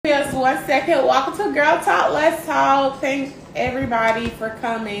1 second. Welcome to Girl Talk, Let's Talk. Thanks everybody for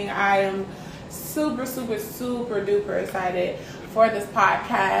coming. I am super duper excited for this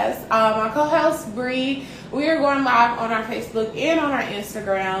podcast. My co-host Bree, we are going live on our Facebook and on our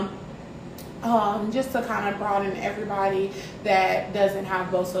Instagram. Just to kind of broaden everybody that doesn't have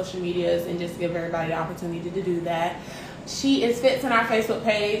both social medias and just give everybody the opportunity to do that. She is Fits on our Facebook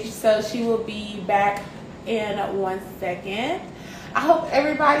page, so she will be back in 1 second. I hope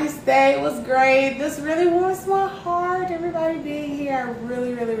everybody's day was great. This really warms my heart. Everybody being here, I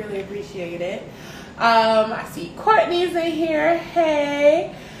really appreciate it. I see Courtney's in here.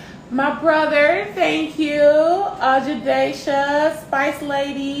 Hey. My brother, thank you. Jadesha, Spice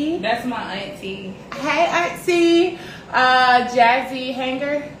Lady. That's my auntie. Hey, auntie. Jazzy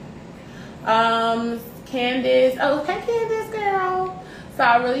Hanger. Candace. Oh, hey, Candace, girl. So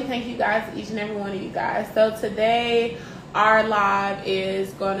I really thank you guys, each and every one of you guys. So today, our live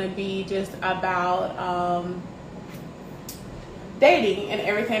is going to be just about dating and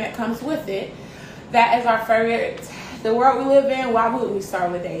everything that comes with it. That is our favorite. The world we live in, why wouldn't we start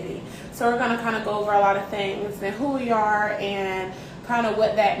with dating? So we're going to kind of go over a lot of things and who we are and kind of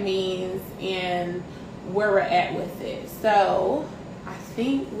what that means and where we're at with it. So I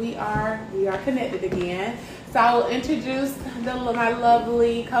think we are connected again. So I will introduce my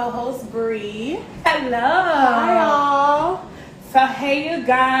lovely co-host Bree. Hello. Hi y'all. So hey you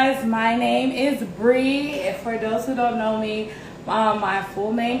guys, my name is Bree. For those who don't know me, my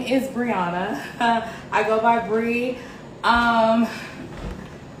full name is Brianna. I go by Bree. I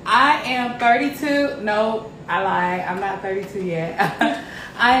am 32. No, I lie. I'm not 32 yet.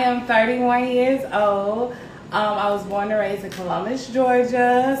 I am 31 years old. I was born and raised in Columbus,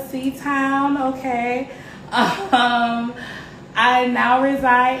 Georgia, C-Town, okay. I now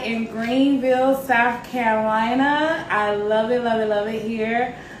reside in Greenville, South Carolina. I love it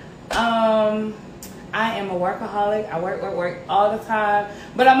here. I am a workaholic. I work all the time.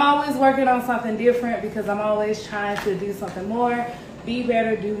 But I'm always working on something different because I'm always trying to do something more, be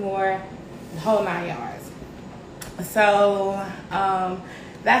better, do more, the whole 9 yards. So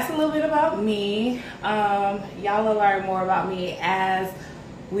that's a little bit about me. Y'all will learn more about me as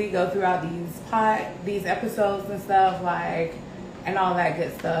we go throughout these episodes and stuff, like, and all that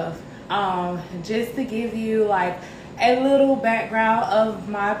good stuff. Just to give you like a little background of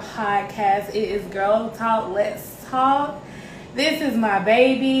my podcast, it is Girl Talk, Let's Talk. This is my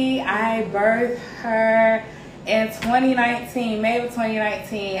baby. I birthed her in 2019, May of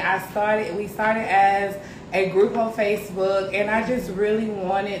 2019. We started as a group on Facebook, and I just really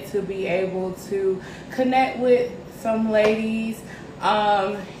wanted to be able to connect with some ladies.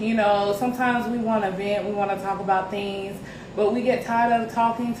 Sometimes we want to vent, we want to talk about things, but we get tired of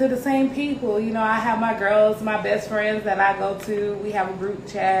talking to the same people. I have my girls, my best friends that I go to. We have a group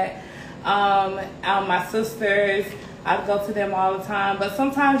chat. My sisters, I go to them all the time. But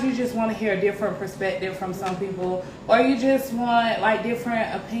sometimes you just want to hear a different perspective from some people, or you just want like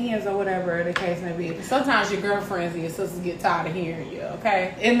different opinions or whatever the case may be. Sometimes your girlfriends and your sisters get tired of hearing you,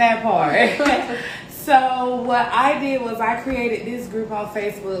 okay? In that part. So what I did was I created this group on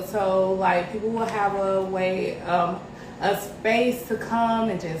Facebook, so like people will have a way, a space to come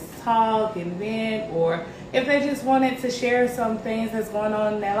and just talk and vent, or if they just wanted to share some things that's going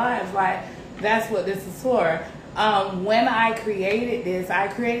on in their lives, like that's what this is for. When I created this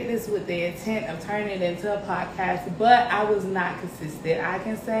with the intent of turning it into a podcast, but I was not consistent. I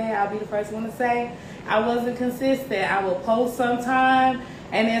can say, I'll be the first one to say, I wasn't consistent. I will post sometime,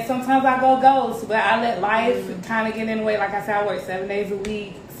 and then sometimes I go ghost, but I let life kind of get in the way. Like I said, I work 7 days a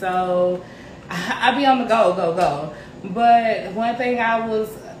week, so I be on the go. But one thing I was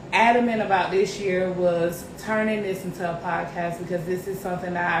adamant about this year was turning this into a podcast, because this is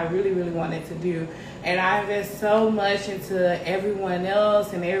something that I really wanted to do. And I invest so much into everyone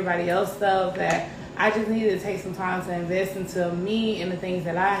else and everybody else stuff that I just needed to take some time to invest into me and the things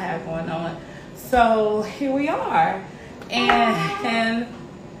that I have going on. So here we are. And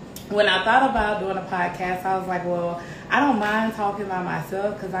when I thought about doing a podcast, I was like, well, I don't mind talking by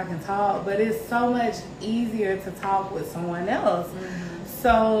myself because I can talk, but it's so much easier to talk with someone else. Mm-hmm.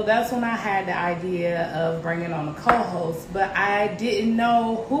 So that's when I had the idea of bringing on a co-host, but I didn't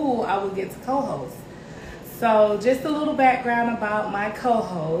know who I would get to co-host. So just a little background about my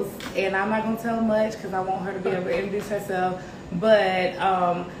co-host, and I'm not going to tell much because I want her to be able to introduce herself, but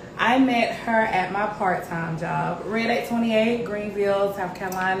I met her at my part-time job, Red 828, Greenville, South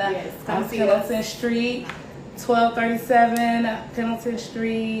Carolina. Yes, on Pendleton Street, 1237 Pendleton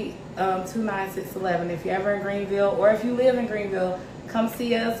Street, 29611. If you're ever in Greenville, or if you live in Greenville, come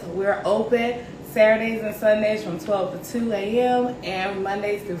see us. We're open Saturdays and Sundays from 12 to 2 a.m. and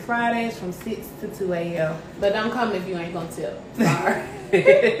Mondays through Fridays from 6 to 2 a.m. But don't come if you ain't gonna tip. Sorry.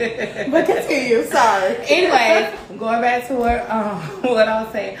 But continue. Sorry. Anyway, going back to what I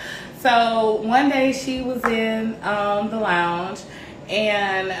was saying. So one day she was in the lounge,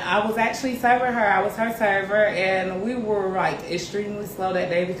 and I was actually serving her. I was her server, and we were like extremely slow that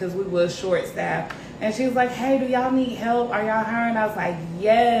day because we was short staffed. And she was like, "Hey, do y'all need help? Are y'all hiring?" I was like,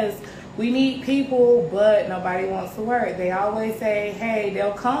 "Yes, we need people, but nobody wants to work." They always say, "Hey,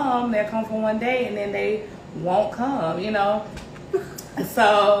 they'll come for one day, and then they won't come," you know.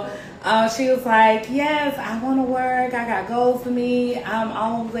 So she was like, "Yes, I want to work. I got goals for me. I'm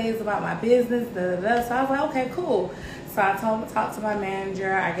always about my business." Da, da, da. So I was like, "Okay, cool." So I talked to my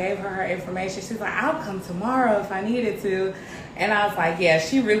manager. I gave her information. She's like, "I'll come tomorrow if I needed to." And I was like, "Yeah,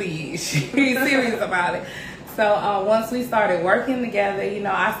 she's serious about it." So once we started working together, you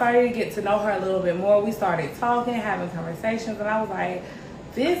know, I started to get to know her a little bit more. We started talking, having conversations, and I was like,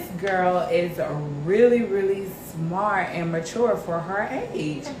 this girl is really, really smart and mature for her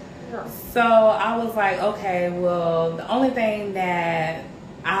age. So I was like, okay, well, the only thing that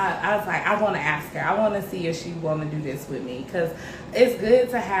I was like, I want to ask her. I want to see if she want to do this with me, because it's good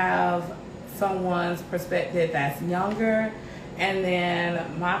to have someone's perspective that's younger, and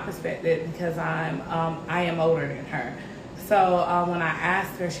then my perspective, because I am older than her. So when I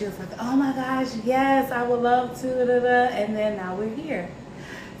asked her, she was like, "Oh my gosh, yes, I would love to." Da, da, da. And then now we're here.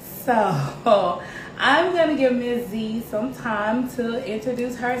 So I'm gonna give Ms. Z some time to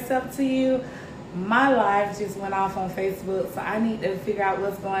introduce herself to you. My life just went off on Facebook, so I need to figure out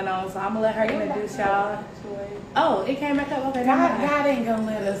what's going on. So I'm gonna let her introduce y'all. Oh, it came back up. Okay, God ain't gonna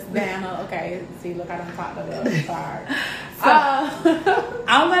let us down. Okay, see, look, I done talked to her. Sorry. So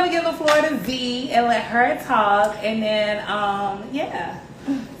I'm gonna give the floor to Z and let her talk, and then yeah.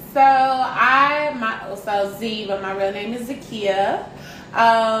 So Z, but my real name is Zakia.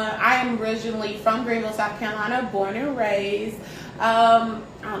 I am originally from Greenville, South Carolina, born and raised. I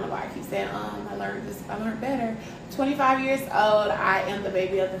don't know why I keep saying I learned better. 25 years old. I am the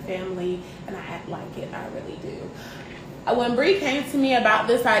baby of the family, and I act like it. I really do. When Bree came to me about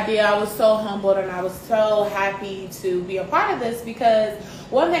this idea, I was so humbled, and I was so happy to be a part of this, because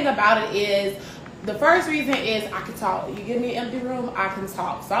one thing about it is, the first reason is I can talk. You give me an empty room, I can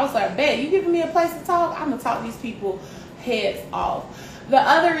talk. So I was like, bet, you giving me a place to talk? I'm going to talk these people heads off. The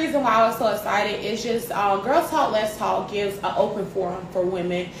other reason why I was so excited is just Girls Talk, Let's Talk gives an open forum for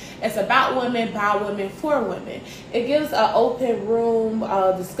women. It's about women, by women, for women. It gives an open room,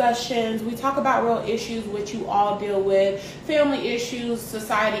 discussions. We talk about real issues which you all deal with. Family issues,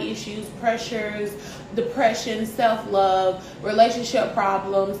 society issues, pressures, depression, self-love, relationship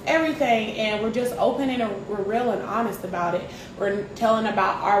problems, everything. And we're just open and we're real and honest about it. We're telling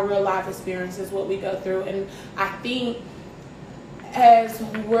about our real life experiences, what we go through. And I think as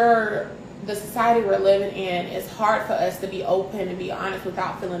the society we're living in, it's hard for us to be open and be honest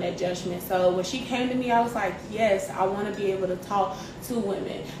without feeling that judgment. So when she came to me, I was like, yes, I want to be able to talk to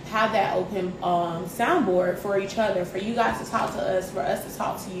women, have that open soundboard for each other, for you guys to talk to us, for us to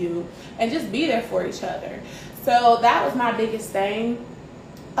talk to you, and just be there for each other. So that was my biggest thing.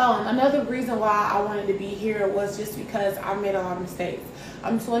 Another reason why I wanted to be here was just because I made a lot of mistakes.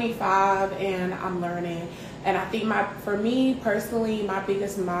 I'm 25 and I'm learning. And I think for me personally, my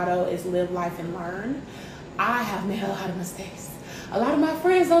biggest motto is live life and learn. I have made a lot of mistakes. A lot of my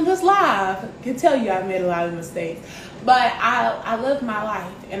friends on this live can tell you I've made a lot of mistakes. But I live my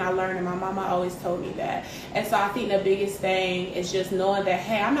life and I learn, and my mama always told me that. And so I think the biggest thing is just knowing that,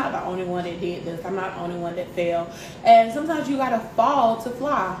 hey, I'm not the only one that did this. I'm not the only one that failed. And sometimes you gotta fall to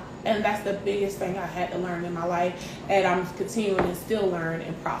fly. And that's the biggest thing I had to learn in my life. And I'm continuing to still learn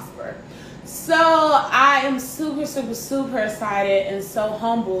and prosper. So I am super, super, super excited and so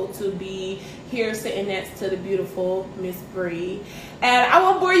humbled to be here sitting next to the beautiful Miss Bree. And I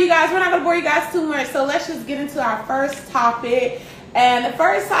won't bore you guys. We're not going to bore you guys too much. So let's just get into our first topic. And the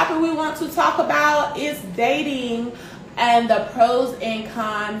first topic we want to talk about is dating and the pros and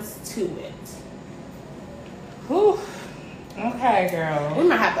cons to it. Whew. Okay, girl. We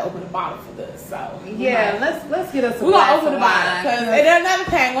might have to open a bottle for this. So yeah, let's get us a We're going to open the the bottle. Because another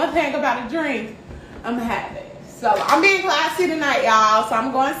thing, one thing about a drink, I'm going to have it. So I'm being classy tonight, y'all. So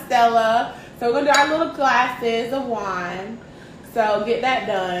I'm going Stella. So we're going to do our little glasses of wine. So get that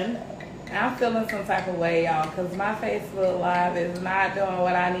done. I'm feeling some type of way, y'all, because my Facebook Live is not doing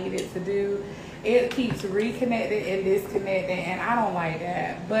what I need it to do. It keeps reconnecting and disconnecting, and I don't like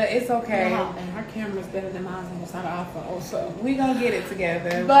that. But it's okay. Wow, and her camera's better than mine, and it's not an iPhone, so we gonna get it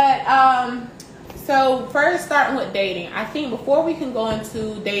together. But so So first, starting with dating, I think before we can go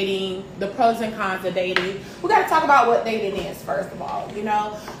into dating, the pros and cons of dating, we got to talk about what dating is first of all. You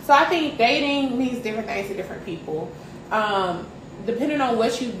know, so I think dating means different things to different people, depending on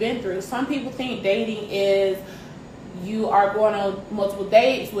what you've been through. Some people think dating is you are going on multiple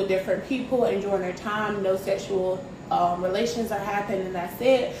dates with different people, enjoying their time, no sexual relations are happening, and that's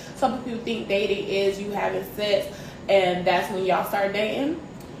it. Some people think dating is you having sex, and that's when y'all start dating.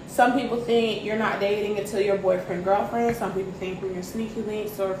 Some people think you're not dating until you're boyfriend, girlfriend. Some people think when you're sneaky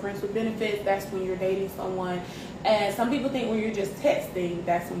links or friends with benefits, that's when you're dating someone. And some people think when you're just texting,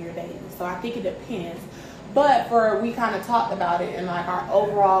 that's when you're dating. So I think it depends. But we kind of talked about it, and like our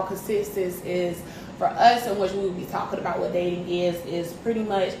overall consensus is for us, and what we will be talking about what dating is pretty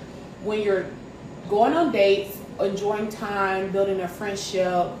much when you're going on dates, enjoying time, building a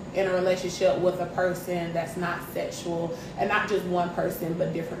friendship in a relationship with a person that's not sexual, and not just one person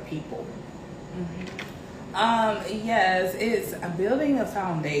but different people. Yes, it's building a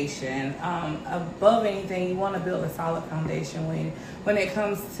foundation. Above anything, you want to build a solid foundation when it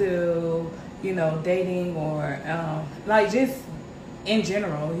comes to, you know, dating or like just in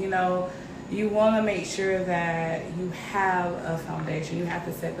general. You know, you want to make sure that you have a foundation. You have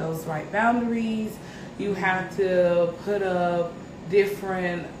to set those right boundaries. You have to put up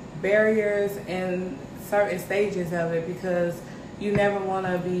different barriers in certain stages of it, because you never want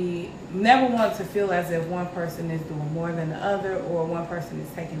to feel as if one person is doing more than the other, or one person is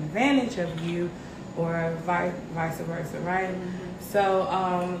taking advantage of you, or vice versa, right?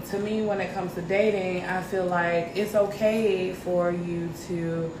 So to me, when it comes to dating, I feel like it's okay for you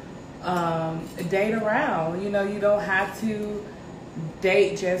to date around. You know, you don't have to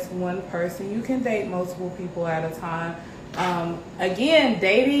date just one person. You can date multiple people at a time. Again,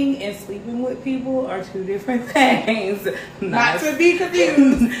 dating and sleeping with people are two different things. Not to be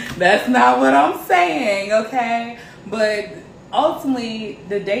confused. That's not what I'm saying, okay? But ultimately,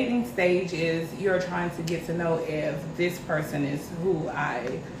 the dating stage is you're trying to get to know if this person is who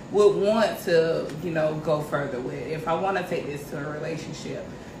I would want to, you know, go further with. If I want to take this to a relationship.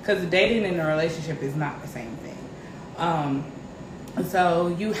 Because dating and a relationship is not the same thing. So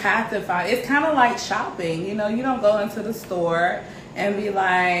you have to find, it's kind of like shopping. You know, you don't go into the store and be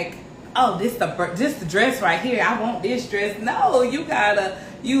like, oh, this the dress right here, I want this dress. No, you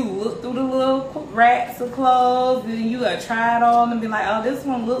look through the little racks of clothes, and you gotta try it on and be like, oh, this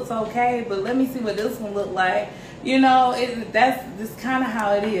one looks okay, but let me see what this one look like. You know, that's kind of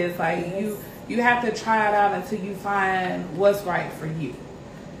how it is. Like you have to try it out until you find what's right for you.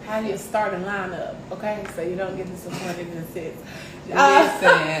 How do you start a lineup, okay? So you don't get disappointed in sex.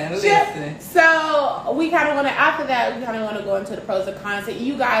 Listen. So we kind of want to, after that, we kind of want to go into the pros and cons. So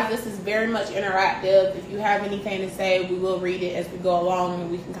you guys, this is very much interactive. If you have anything to say, we will read it as we go along,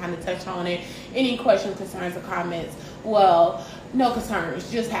 and we can kind of touch on it. Any questions, concerns, or comments? Well, no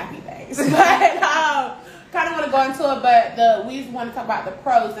concerns, just happy things. But kind of want to go into it, but we want to talk about the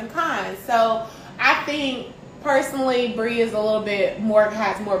pros and cons. So I think personally, Bree is a little bit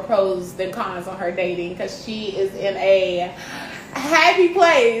has more pros than cons on her dating, because she is in a happy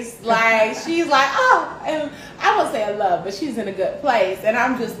place. Like, she's like, oh, and I won't say I love, but she's in a good place. And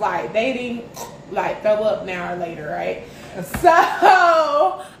I'm just like, dating, like, throw up now or later, right? So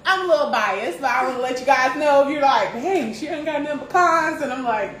I'm a little biased, but I want to let you guys know if you're like, dang, she ain't got nothing but cons. And I'm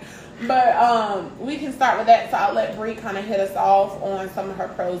like, but we can start with that. So I'll let Bree kind of hit us off on some of her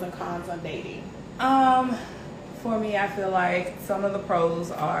pros and cons on dating. For me, I feel like some of the pros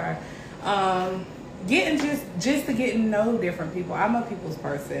are getting just to get to know different people. I'm a people's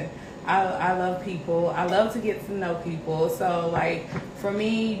person. I love people. I love to get to know people. So, like, for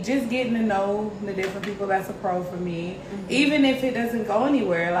me, just getting to know the different people, that's a pro for me. Even if it doesn't go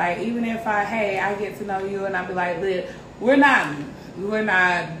anywhere. Like, even if I get to know you and I be like, look, we're not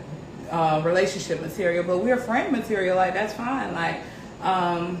relationship material, but we're friend material. Like, that's fine. Like,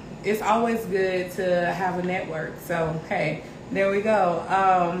 it's always good to have a network. So, hey, there we go.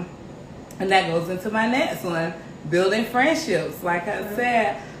 And that goes into my next one, building friendships. Like I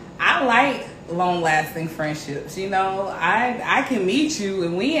said, I like long-lasting friendships. You know, I can meet you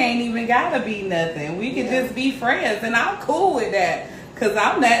and we ain't even gotta be nothing. We can just be friends, and I'm cool with that. Cause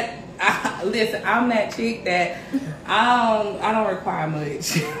I'm that chick that I don't require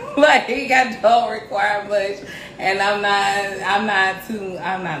much. Like, I don't require much, and I'm not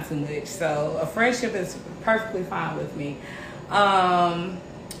too much. So a friendship is perfectly fine with me.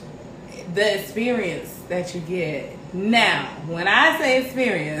 The experience that you get. Now, when I say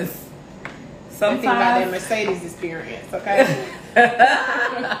experience, sometimes think about that Mercedes experience, okay?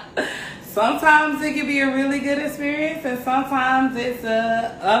 sometimes it can be a really good experience, and sometimes it's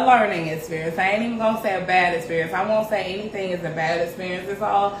a learning experience. I ain't even gonna say a bad experience. I won't say anything is a bad experience. It's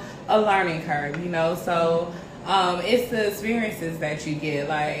all a learning curve, you know. So it's the experiences that you get.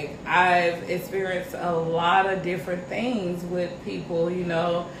 Like, I've experienced a lot of different things with people, you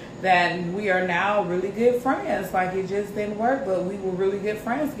know, that we are now really good friends. Like, it just didn't work, but we were really good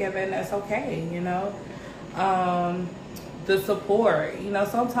friends together, and that's okay, you know. The support, you know,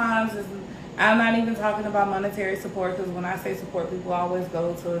 sometimes I'm not even talking about monetary support, because when I say support, people always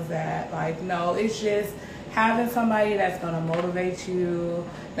go to that. Like, no, it's just having somebody that's going to motivate you,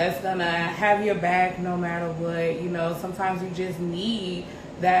 that's going to have your back no matter what. You know, sometimes you just need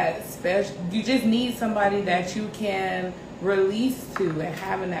that you just need somebody that you can release to, and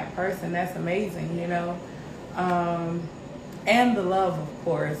having that person, that's amazing, you know. And the love, of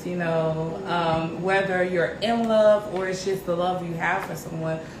course, you know, whether you're in love or it's just the love you have for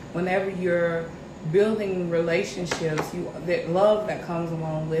someone. Whenever you're building relationships, that love that comes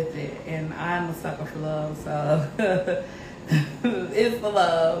along with it. And I'm a sucker for love, so it's the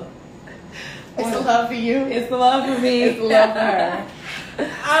love. It's the love for you. It's the love for me. It's the love for her.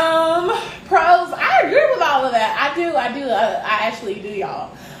 Pros. I agree with all of that. I do. I actually do, y'all.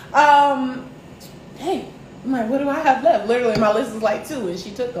 Hey. I'm like, what do I have left? Literally, my list is like 2, and she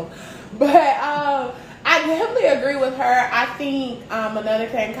took them. But I definitely agree with her. I think another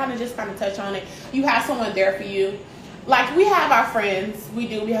thing, kind of touch on it. You have someone there for you. Like, we have our friends. We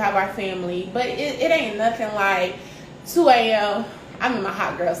have our family. But it ain't nothing like 2 a.m. I'm in my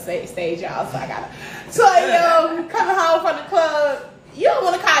hot girl stage, y'all, so I got 2 a.m. coming home from the club. You don't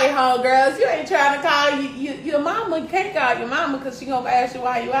want to call your homegirls. You ain't trying to call your mama. You can't call your mama because she going to ask you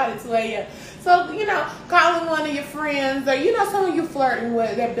why you out at 2 a.m. So, you know, calling one of your friends, or, you know, someone you're flirting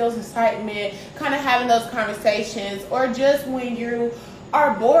with that builds excitement, kind of having those conversations, or just when you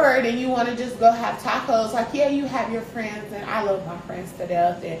are bored and you want to just go have tacos. Like, yeah, you have your friends, and I love my friends to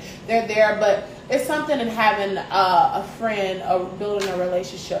death, and they're there, but it's something in having a friend, or building a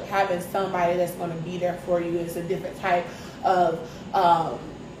relationship, having somebody that's going to be there for you. Is a different type of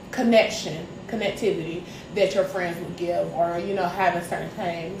connectivity that your friends would give, or, you know, having certain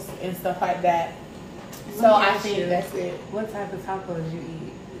things and stuff like that. So I think that's it. What type of tacos you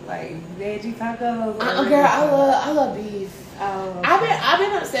eat? Like veggie tacos? Girl, I love beef. Oh, okay. I've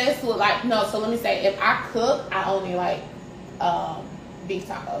been obsessed with, like, no. So let me say, if I cook, I only like beef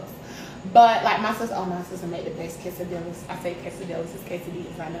tacos. But, like, my sister made the best quesadillas. I say quesadillas, it's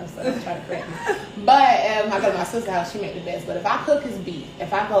quesadillas, I know, so don't try to correct me. But if I go to my sister's house, she made the best. But if I cook, it's beef.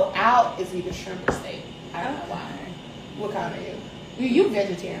 If I go out, it's either shrimp or steak. I don't know why. What kind are you? You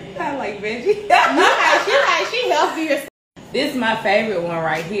vegetarian. I like veggie. She healthier. This is my favorite one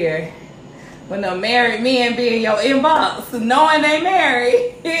right here. When the married men be in your inbox, knowing they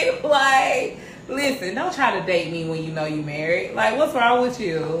married. Like, listen, don't try to date me when you know you married. Like, what's wrong with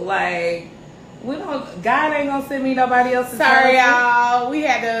you? Like, God ain't gonna send me nobody else's. Sorry, y'all. We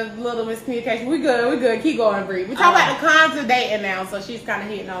had a little miscommunication. We good. Keep going, Bree. We talk about the cons of dating now, so she's kind of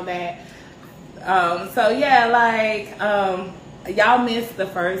hitting on that. So yeah, like, y'all missed the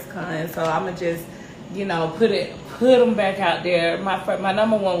first con, so I'm gonna just, you know, put them back out there. My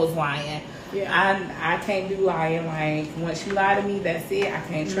number one was lying. Yeah. I can't do lying. Like, once you lie to me, that's it. I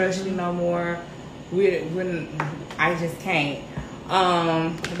can't trust you no more. I just can't.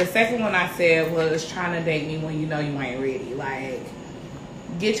 The second one I said was trying to date me when you know you ain't ready. Like,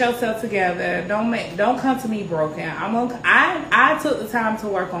 get yourself together. Don't come to me broken. I took the time to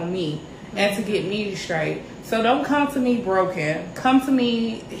work on me and to get me straight. So don't come to me broken. Come to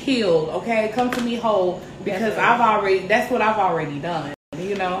me healed, okay? Come to me whole, because that's what I've already done.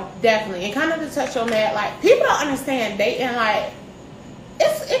 You know? Definitely. And kind of to touch on that, like, people don't understand dating, like,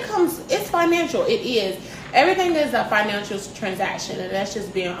 it's financial. It is. Everything is a financial transaction, and that's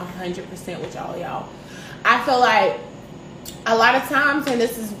just being 100% with y'all. I feel like a lot of times, and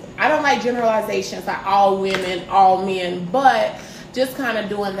I don't like generalizations, like all women, all men, but just kind of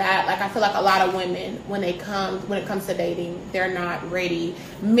doing that, like, I feel like a lot of women, when it comes to dating, they're not ready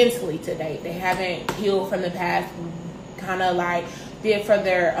mentally to date. They haven't healed from the past, kind of like did for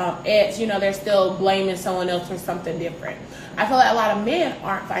their ex. You know, they're still blaming someone else for something different. I feel like a lot of men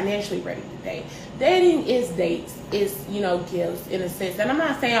aren't financially ready to date. Dating is dates, is, you know, gifts in a sense. And I'm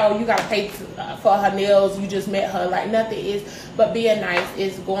not saying, oh, you gotta pay for her nails, you just met her. Like, nothing is, but being nice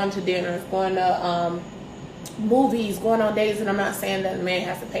is going to dinners, going to movies, going on dates. And I'm not saying that the man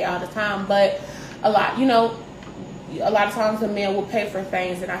has to pay all the time, but a lot of times a man will pay for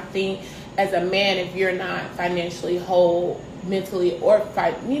things. And I think as a man, if you're not financially whole mentally or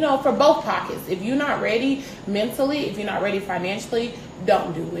fight, for both pockets. If you're not ready mentally, if you're not ready financially,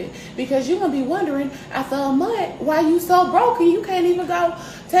 don't do it, because you're gonna be wondering after a month why you so broken you can't even go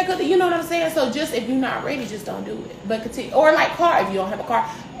take a, you know what I'm saying. So just if you're not ready, just don't do it. But continue. Or like car, if you don't have a car,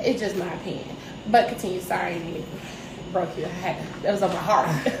 it's just my opinion. But continue. Sorry, I broke you. That was on my heart.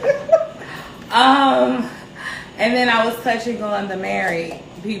 And then I was touching on the married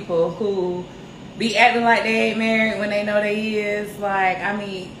people who be acting like they ain't married when they know they is. Like, I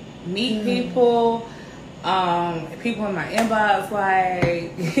mean, meet people, people in my inbox,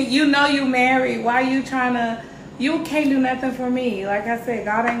 like, you married. Why you you can't do nothing for me. Like I said,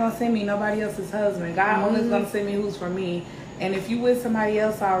 God ain't gonna send me nobody else's husband. God only is gonna send me who's for me. And if you with somebody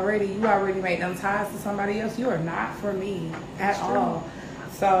else already, you already made them ties to somebody else. You are not for me at all.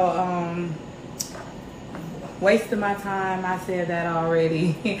 So, wasting my time. I said that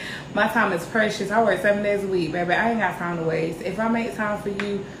already. My time is precious. I work 7 days a week, baby. I ain't got time to waste. If I make time for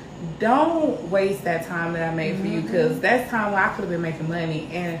you, don't waste that time that I made for you, because that's time where I could have been making money.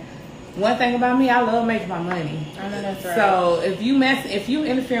 And one thing about me, I love making my money. I know that's right. So if you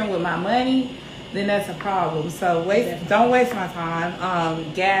interfering with my money, then that's a problem. So don't waste my time.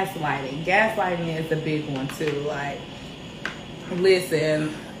 Gaslighting. Gaslighting is a big one too. Like,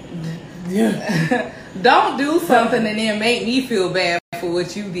 listen, don't do something and then make me feel bad for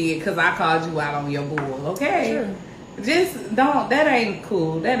what you did because I called you out on your bull. Okay? Sure. Just don't. That ain't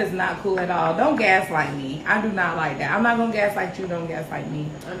cool. That is not cool at all. Don't gaslight me. I do not like that. I'm not gonna gaslight you. Don't gaslight me.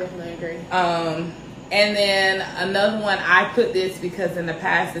 I definitely agree. And then another one, I put this because in the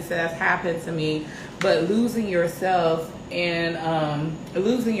past this has happened to me, but losing yourself in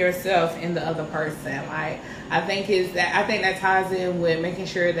the other person. Like, I think that ties in with making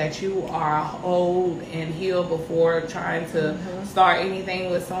sure that you are whole and healed before trying to start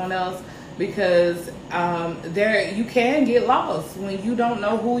anything with someone else. Because you can get lost when you don't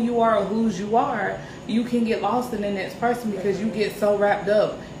know who you are or whose you are. You can get lost in the next person because you get so wrapped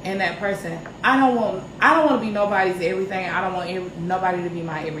up in that person. I don't want to be nobody's everything. I don't want nobody to be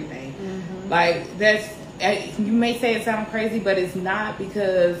my everything. Like, you may say it sounds crazy, but it's not,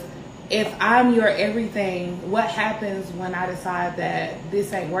 because if I'm your everything, what happens when I decide that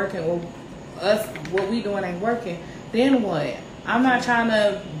this ain't working, or what we doing ain't working? Then what? I'm not trying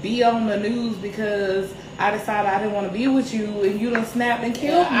to be on the news because I decided I didn't want to be with you and you done snapped and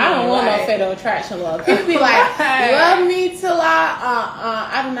killed me. I don't want no fatal attraction love. People be like, love me till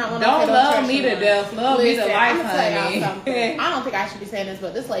I do not want no fatal attraction. Don't love me to death. Love me to life, honey. I don't think I should be saying this,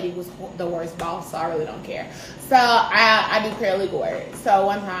 but this lady was the worst boss, so I really don't care. So I do paralegal work. So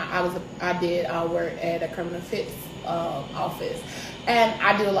one time I did work at a criminal defense office, and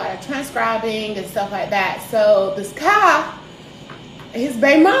I do a lot of transcribing and stuff like that. So this guy, his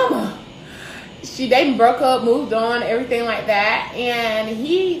baby mama, they broke up, moved on, everything like that, and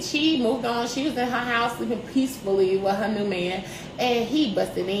she moved on. She was in her house living peacefully with her new man, and he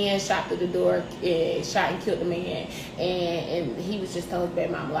busted in, shot through the door, and shot and killed the man. And he was just telling his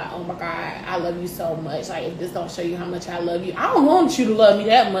baby mama, like, oh my God, I love you so much. Like, if this don't show you how much I love you, I don't want you to love me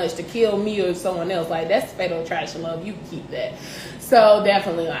that much to kill me or someone else. Like, that's fatal attraction love. You can keep that. So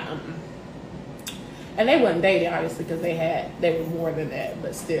definitely, like, and they wasn't dating, obviously, because they were more than that,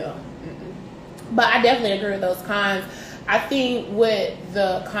 but still. But I definitely agree with those cons. I think with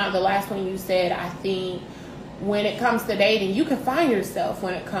the last one you said, I think when it comes to dating, you can find yourself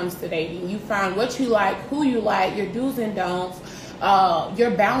when it comes to dating. You find what you like, who you like, your do's and don'ts,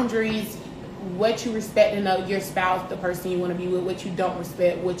 your boundaries, what you respect in your spouse, the person you want to be with, what you don't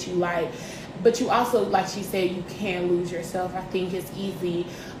respect, what you like. But you also, like she said, you can lose yourself. I think it's easy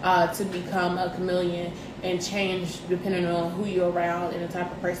to become a chameleon and change depending on who you're around and the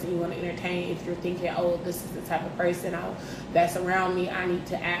type of person you want to entertain. If you're thinking, oh, this is the type of person that's around me, I need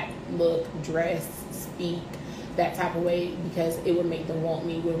to act, look, dress, speak that type of way, because it would make them want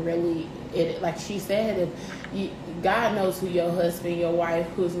me. When really, like she said, God knows who your husband, your wife,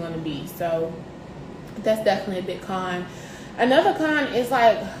 who's going to be. So that's definitely a big con. Another con is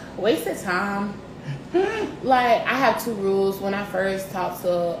like wasted time. Like, I have 2 rules. When I first talk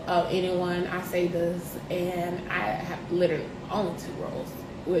to anyone, I say this, and I have literally only 2 rules,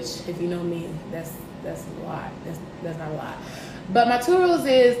 which, if you know me, that's a lot. That's not a lot. But my 2 rules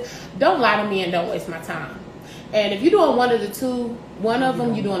is, don't lie to me and don't waste my time. And if you're doing one of the 2, one of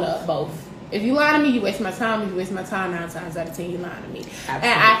them, you're doing both. If you lie to me, you waste my time. If you waste my time, 9 times out of 10, you lying to me. Absolutely.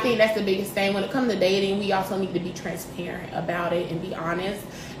 And I think that's the biggest thing. When it comes to dating, we also need to be transparent about it and be honest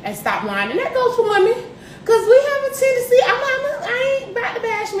and stop lying. And that goes for women, because we have a tendency, I ain't about to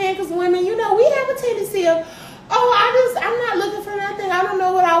bash men, because women, we have a tendency of I'm not looking for nothing. I don't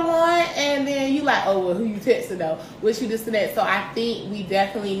know what I want. And then you like, oh, well, who you texting though? What you this and that. So I think we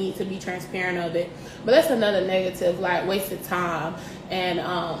definitely need to be transparent of it. But that's another negative, like wasted time and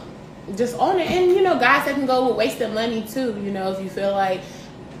just own it. And you know, guys that can go with wasted money too. You know, if you feel like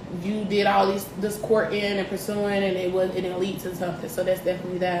you did all this courting and pursuing and it didn't lead to something. So that's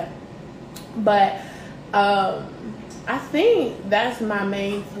definitely that. But I think that's my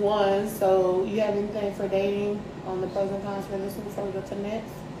main one. So you have anything for dating on the pros and cons for this one before we go to the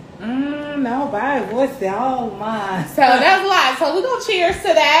next? Nobody. What's all mine? So that's a lot. So we're gonna cheers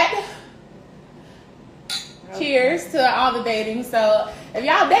to that. Okay. Cheers to all the dating. So if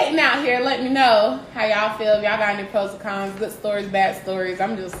y'all dating out here, let me know how y'all feel. If y'all got any pros and cons, good stories, bad stories.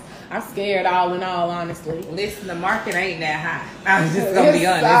 I'm scared all in all, honestly. Listen, the market ain't that high. I'm just gonna be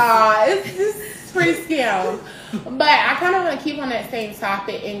honest. It's pretty scary. But I kind of want to keep on that same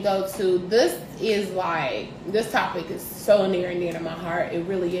topic and go to this topic is so near and dear to my heart. It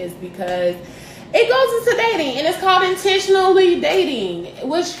really is, because it goes into dating and it's called intentionally dating,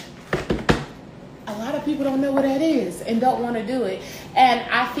 which a lot of people don't know what that is and don't want to do it. And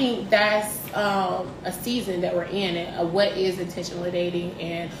I think that's a season that we're in, and what is intentionally dating,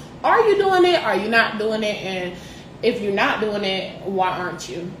 and are you doing it? Are you not doing it? And if you're not doing it, why aren't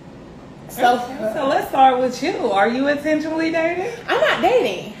you? So let's start with you. Are you intentionally dating? I'm not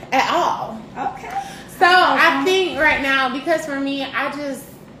dating at all. Okay. So I think right now, because for me, I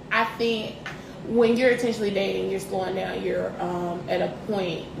think when you're intentionally dating, you're slowing down. You're at a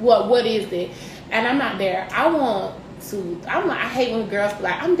point. What is it? And I'm not there. I hate when girls be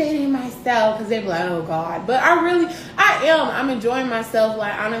like, I'm dating myself, because they be like, oh God. But I'm enjoying myself.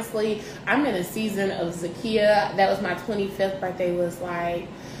 Like, honestly, I'm in a season of Zakia. That was my 25th birthday, was like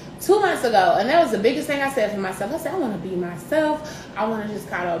 2 months ago, and that was the biggest thing I said for myself. I said, I want to be myself. I want to just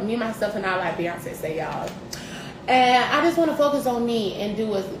kind of me, myself, and I, like Beyonce say, y'all. And I just want to focus on me and do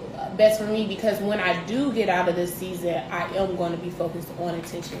what's best for me, because when I do get out of this season, I am going to be focused on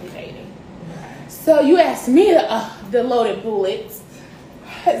intentionally dating. So you asked me the loaded bullets.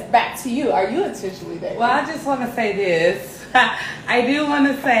 It's back to you. Are you intentionally dating? Well, I just want to say this. I do want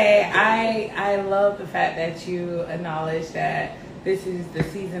to say I love the fact that you acknowledge that this is the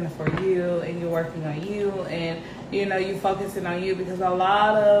season for you, and you're working on you, and you know, you focusing on you, because a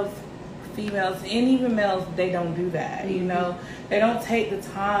lot of females and even males, they don't do that. You know, they don't take the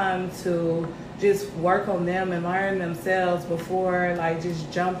time to just work on them and learn themselves before like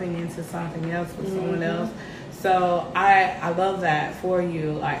just jumping into something else with someone else. So I love that for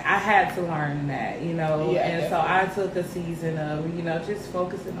you. Like, I had to learn that, you know, and so I took a season of, you know, just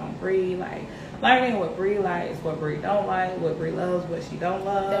focusing on Bree, like learning what Bree likes, what Bree don't like, what Bree loves, what she don't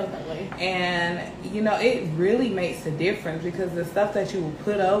love. Definitely. And, you know, it really makes a difference, because the stuff that you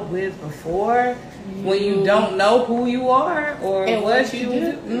put up with before, when you don't know who you are or and what you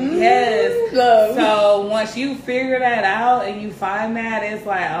do. Yes. So once you figure that out and you find that, it's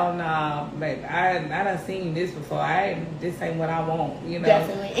like, oh no, babe, I done seen this before. This ain't what I want, you know.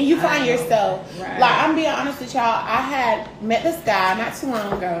 Definitely. And you find yourself. Right. Like, I'm being honest with y'all, I had met this guy not too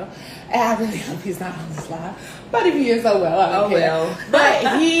long ago. And I really hope he's not on this live. But if he is, oh well. I don't care. Well.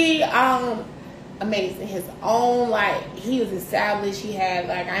 But he amazing. His own, like, he was established. He had,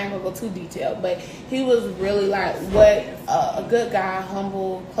 like, I ain't gonna go too detailed, but he was really like what a good guy,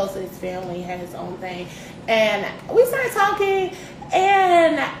 humble, close to his family, had his own thing. And we started talking,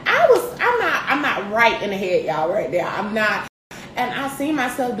 and I'm not right in the head, y'all, right there. I'm not. And I seen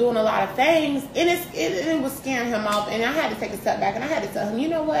myself doing a lot of things, and it was scaring him off. And I had to take a step back, and I had to tell him, you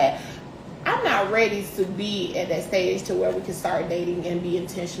know what? I'm not ready to be at that stage to where we can start dating and be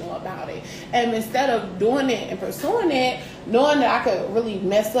intentional about it. And instead of doing it and pursuing it, knowing that I could really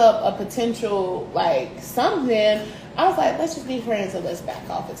mess up a potential, like, something, I was like, let's just be friends and let's back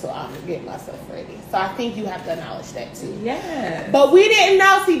off until I'm getting myself ready. So I think you have to acknowledge that too. Yeah. But we didn't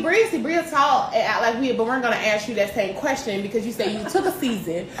know. See, Bria talked and act like but we're going to ask you that same question, because you say you took a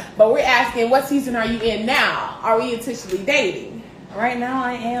season, but we're asking, what season are you in now? Are we intentionally dating? Right now,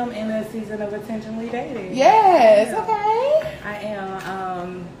 I am in a season of intentionally dating. Yes, Yeah. okay. I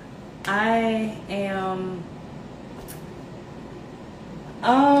am.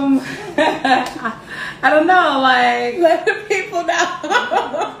 I don't know, like, Let the people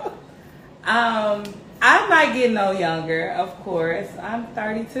know. I'm not getting no younger, of course. I'm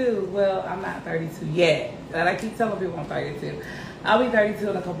 32. Well, I'm not 32 yet, but I keep telling people I'm 32. I'll be 32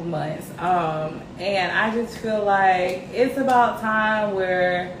 in a couple months. And I just feel like it's about time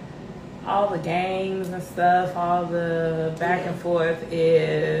where all the games and stuff, all the back and forth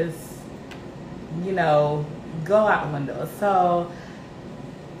is, you know, go out the window. So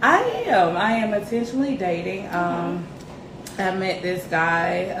I I am intentionally dating. I met this guy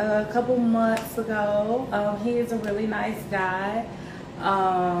a couple months ago. He is a really nice guy.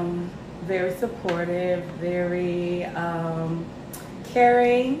 Very supportive, very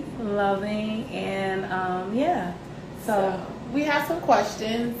caring, loving, and yeah. So we have some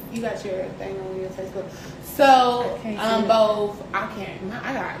questions. You got your thing on your Facebook. So both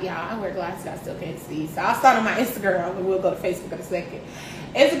I wear glasses. I still can't see. So I'll start on my Instagram and we'll go to Facebook in a second.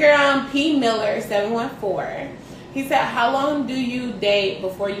 Instagram P Miller 714. He said, "How long do you date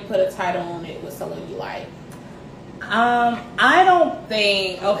before you put a title on it with someone you like?" I don't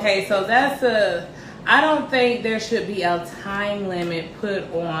think. Okay, so I don't think there should be a time limit put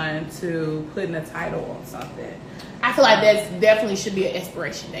on to putting a title on something. I feel like there definitely should be an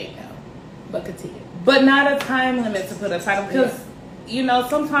expiration date though. But continue. But not a time limit to put a title, because you know,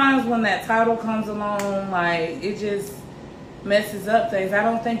 sometimes when that title comes along, like, it just messes up things. I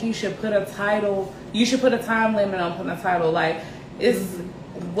don't think you should put a title. You should put a time limit on putting a title. Like, it's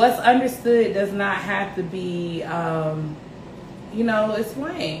what's understood does not have to be, you know,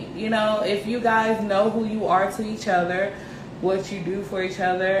 explained. You know, if you guys know who you are to each other, what you do for each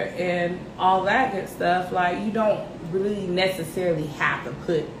other, and all that good stuff, like, you don't really necessarily have to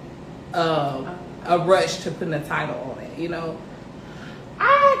put a rush to putting a title on it, you know.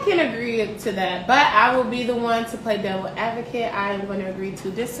 I can agree to that, but I will be the one to play devil advocate. I am going to agree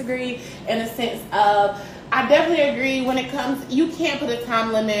to disagree in the sense of, I definitely agree when it comes, you can't put a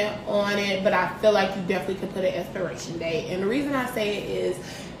time limit on it, but I feel like you definitely could put an expiration date. And the reason I say it is,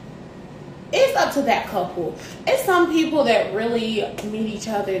 it's up to that couple. It's some people that really meet each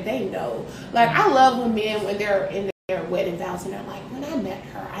other, they know. Like, I love when men, when they're in their wedding vows and they're like, when I met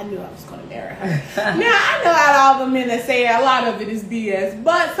her, I knew I was going to marry her. Now, I know out of all the men that say a lot of it is BS,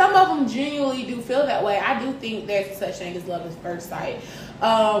 but some of them genuinely do feel that way. I do think there's such thing as love at first sight.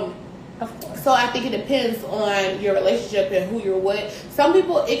 Of course. So I think it depends on your relationship and who you're with. Some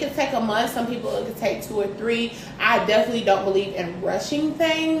people, it could take a month. Some people, it could take 2 or 3. I definitely don't believe in rushing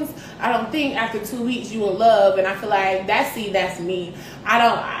things. I don't think after 2 weeks you will love. And I feel like that's me. That's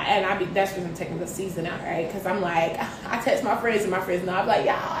when I'm taking the season out, right? Because I'm like, I text my friends and my friends know. I'm like,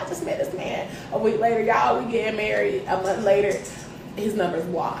 y'all, I just met this man. A week later, y'all, we getting married. A month later, his number's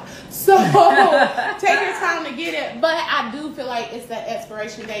blah. So take your time to get it. But I do feel like it's the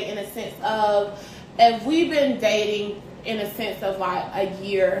expiration date in a sense of, if we've been dating in a sense of like a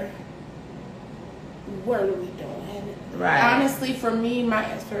year, what are we doing? Right. Honestly, for me, my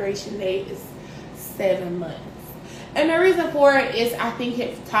expiration date is 7 months. And the reason for it is, I think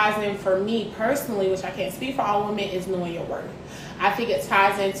it ties in, for me personally, which I can't speak for all women, is knowing your worth. I think it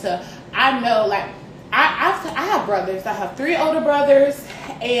ties into, I know, like, I have brothers. I have 3 older brothers,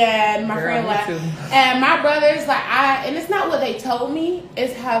 and my friend, like, and my brothers, like, and it's not what they told me,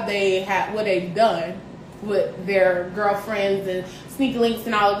 it's how they what they've done with their girlfriends and sneaky links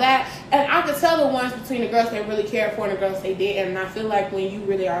and all of that. And I could tell the ones between the girls they really cared for and the girls they did. And I feel like when you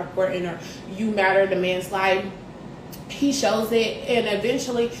really are important or you matter in the man's life, he shows it, and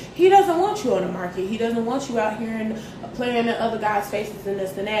eventually he doesn't want you on the market. He doesn't want you out here and playing in other guys' faces and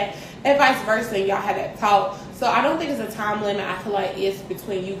this and that, and vice versa. And y'all had that talk. So I don't think it's a time limit. I feel like it's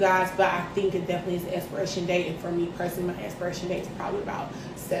between you guys, but I think it definitely is an expiration date. And for me personally, my expiration date is probably about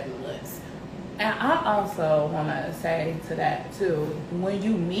 7 months. And I also want to say to that too, when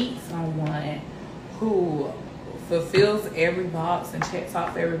you meet someone who fulfills every box and checks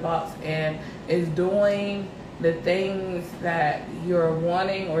off every box and is doing the things that you're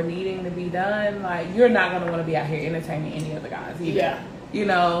wanting or needing to be done, like, you're not going to want to be out here entertaining any other guys either. Yeah. You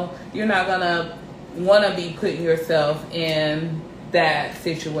know, you're not going to want to be putting yourself in that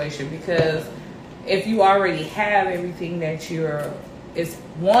situation, because if you already have everything that you're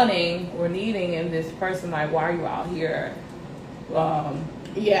wanting or needing in this person, like, why are you out here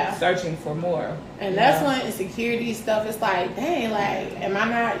searching for more? And that's when insecurity stuff, it's like, dang, like, am I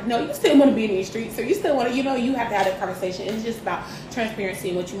not, no, you still want to be in these streets, so you still want to, you know, you have to have that conversation. It's just about transparency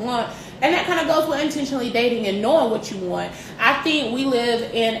and what you want. And that kind of goes with intentionally dating and knowing what you want. I think we live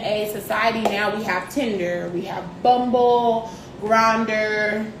in a society now, we have Tinder, we have Bumble,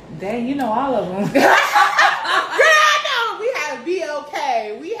 Grindr. Dang, you know all of them. Girl, I know. We have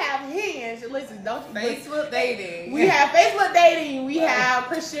BLK, we have Hinge. Listen, don't you Facebook dating. We have Facebook dating. We have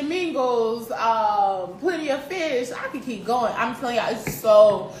Christian Mingles, Plenty of Fish. I could keep going. I'm telling y'all, it's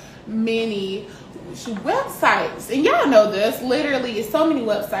so many websites. And y'all know this. Literally, it's so many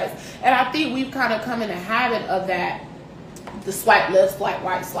websites. And I think we've kind of come in a habit of that. The swipe left, swipe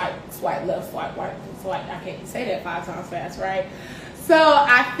right, swipe left, swipe right, swipe. I can't say that 5 times fast, right? So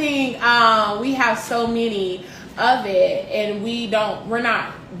I think we have so many of it, and we're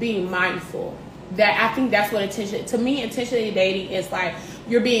not being mindful. That I think that's what to me, intentionally dating is like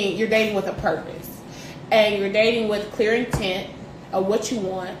you're dating with a purpose, and you're dating with clear intent of what you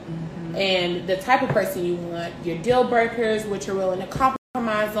want, and the type of person you want, your deal breakers, what you're willing to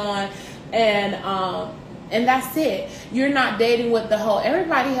compromise on, and that's it. You're not dating with the whole,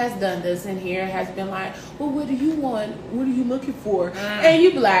 everybody has done this in here, has been like, well, what do you want? What are you looking for? And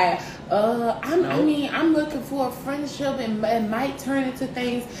you be like, I'm looking for a friendship, and it might turn into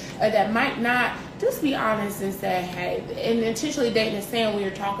things that might not. Just be honest and say, hey, and intentionally dating is saying when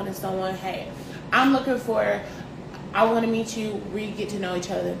you're talking to someone, hey, I want to meet you, we get to know each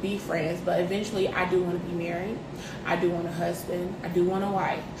other, be friends, but eventually I do want to be married. I do want a husband. I do want a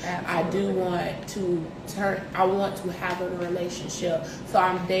wife. Absolutely. I want to have a relationship. So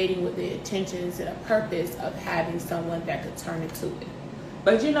I'm dating with the intentions and a purpose of having someone that could turn into it.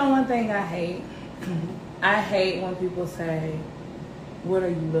 But you know one thing I hate? I hate when people say, what are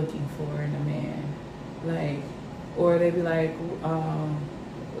you looking for in a man? Like, or they be like,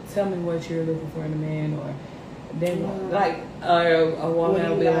 tell me what you're looking for in a man, or then like a woman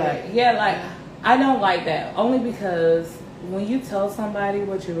will be like, I don't like that, only because when you tell somebody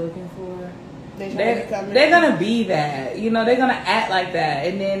what you're looking for, they're gonna be that, you know, they're gonna act like that,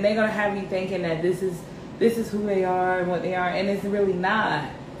 and then they're gonna have you thinking that this is who they are and what they are, and it's really not.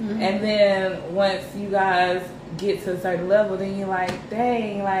 And then once you guys get to a certain level, then you're like,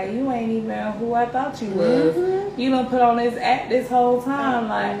 dang, like you ain't even who I thought you was. You don't put on this act this whole time.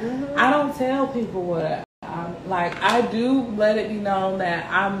 Like I don't tell people what I'm like. I do let it be known that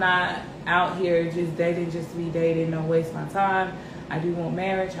I'm not out here just dating just to be dating. Don't waste my time. I do want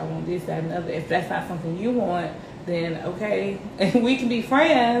marriage. I want this, that, and the other. If that's not something you want, then okay, and we can be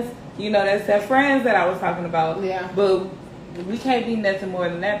friends. You know, that's that friends that I was talking about. Yeah. But we can't be nothing more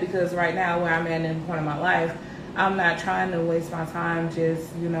than that, because right now where I'm at in the point of my life, I'm not trying to waste my time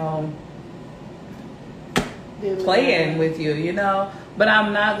just, you know, playing with you, you know. But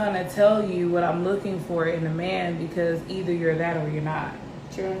I'm not going to tell you what I'm looking for in a man, because either you're that or you're not.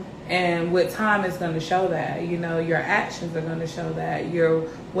 True. And with time, it's going to show that. You know, your actions are going to show that. Your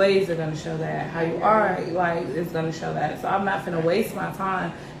ways are going to show that. How you are, like, it's going to show that. So I'm not going to waste my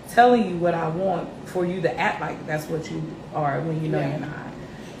time telling you what I want for you to act like that's what you are when you know you're not.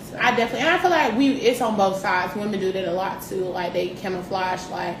 So. I definitely, and I feel like it's on both sides. Women do that a lot too. Like they camouflage,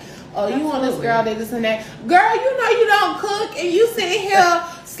 like, oh, you want this girl, this and that. Girl, you know you don't cook, and you sit here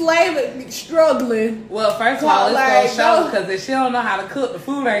slaving, struggling. Well, first of all, it's like, gonna show, because if she don't know how to cook, the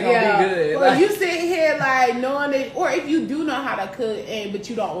food ain't gonna be good. Well, you sit here like knowing it, or if you do know how to cook, but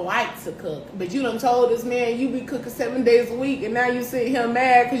you don't like to cook, but you done told this man you be cooking 7 days a week, and now you sit here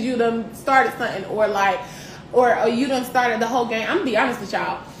mad because you done started something, or you done started the whole game. I'm gonna be honest with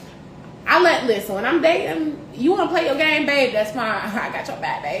y'all. Listen, when I'm dating, you want to play your game, babe, that's fine. I got your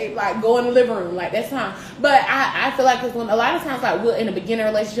back, babe. Like, go in the living room. Like, that's fine. But I feel like it's when a lot of times, like, we're in a beginner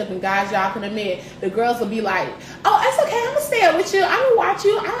relationship, and guys, y'all can admit, the girls will be like, oh, it's okay. I'm going to stay with you. I'm going to watch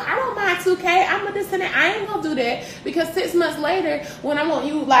you. I don't mind 2K. I'm going to this and that. I ain't going to do that. Because 6 months later, when I want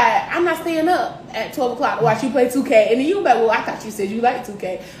you, like, I'm not staying up at 12 o'clock to watch you play 2K. And then you be like, well, I thought you said you like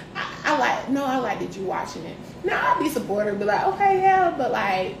 2K. I like that you watching it. Now, I'll be supportive, be like, okay, yeah, but,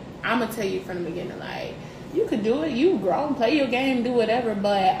 like, I'm going to tell you from the beginning, like, you could do it. You grow, play your game, do whatever,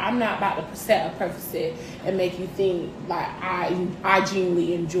 but I'm not about to set a purpose and make you think, like, I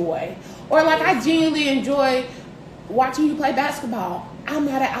genuinely enjoy. Or, like, I genuinely enjoy watching you play basketball. I'm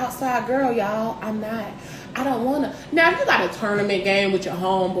not an outside girl, y'all. I'm not. I don't want to. Now, if you got a tournament game with your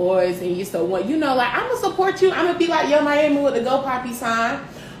homeboys and you so what, you know, like, I'm going to support you. I'm going to be like, yo, Miami with the Go Poppy sign.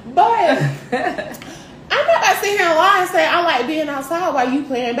 But... I'm not about to sit here and lie and say I like being outside while you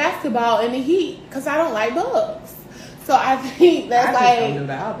playing basketball in the heat, because I don't like bugs. So I think that's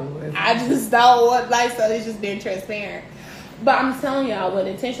I just don't want, like, so it's just being transparent. But I'm telling y'all, with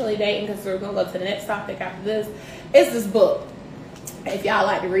intentionally dating, because we're going to go to the next topic after this, it's this book. If y'all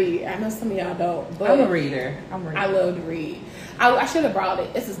like to read, I know some of y'all don't. But I'm a reader. I love to read. I should have brought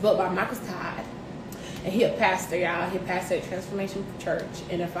it. It's this book by Marcus Todd. And he a pastor, y'all. He a pastor at Transformation Church.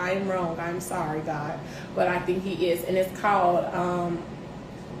 And if I am wrong, I'm sorry, God. But I think he is. And it's called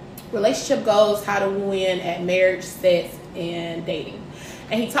Relationship Goals, How to Win at Marriage, Sex, and Dating.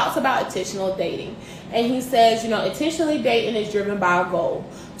 And he talks about intentional dating. And he says, you know, intentionally dating is driven by a goal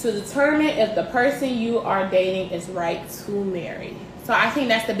to determine if the person you are dating is right to marry. So I think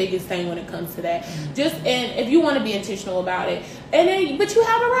that's the biggest thing when it comes to that. And if you want to be intentional about it, but you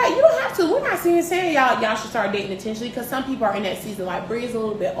have a right. You don't have to. We're not saying y'all should start dating intentionally, because some people are in that season. Like Bree's a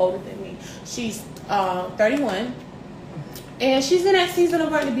little bit older than me. She's 31, and she's in that season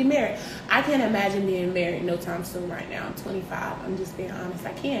of wanting to be married. I can't imagine being married no time soon right now. I'm 25. I'm just being honest.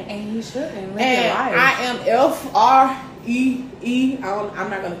 I can't. And you shouldn't live And your life. I am FREE. I'm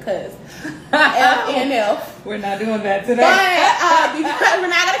not gonna cuss. FNF. We're not doing that today. But because we're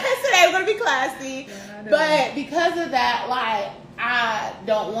not gonna cuss today, we're gonna be classy. But because of that, like, I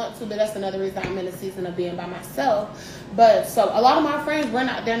don't want to. But that's another reason I'm in a season of being by myself. But so a lot of my friends,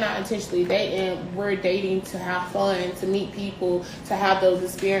 they're not intentionally dating. We're dating to have fun, to meet people, to have those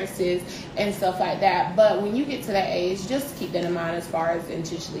experiences and stuff like that. But when you get to that age, just keep that in mind as far as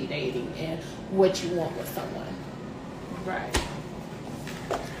intentionally dating and what you want with someone. Right.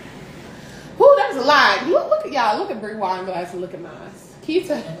 Whoo, that was a lot. Look at y'all. Look at Brie wine glass and look at mine.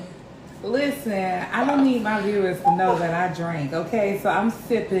 Keita. Listen, I don't need my viewers to know that I drank, okay? So I'm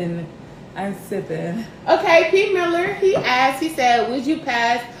sipping. Okay, P. Miller, he asked, he said, would you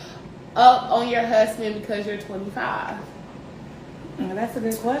pass up on your husband because you're 25? That's a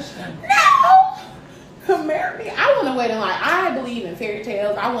good question. No! Come marry me. I want to wait in line. I believe in fairy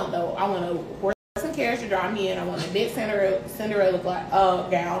tales. I want a horse and carriage to drive me in. I want a big Cinderella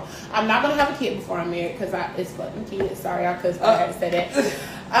gown. I'm not going to have a kid before I'm married because it's fucking kids. Sorry, I had to say that.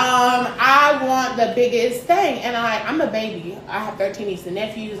 I want the biggest thing, and I'm a baby. I have 13 nieces and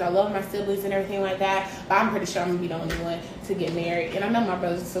nephews. I love my siblings and everything like that, but I'm pretty sure I'm gonna be the only one to get married. And I know my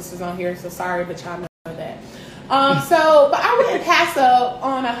brothers and sisters on here, so sorry, but y'all know that. But I wouldn't pass up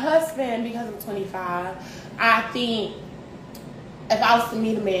on a husband because I'm 25. I think if I was to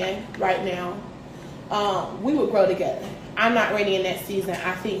meet a man right now, we would grow together. I'm not ready in that season.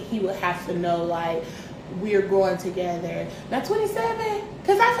 I think he would have to know, like, we're growing together. Now 27,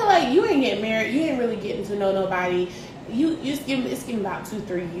 because I feel like you ain't getting married, you ain't really getting to know nobody. It's giving about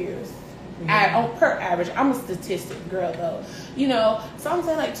 2-3 years. Per average. I'm a statistic girl though. So I'm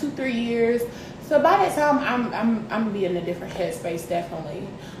saying like 2-3 years. So by that time I'm gonna be in a different headspace, definitely.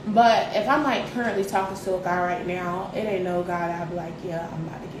 But if I'm like currently talking to a guy right now, it ain't no guy that I'd be like, yeah, I'm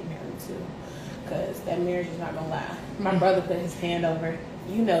about to get married to. Because that marriage is not gonna lie. My brother put his hand over.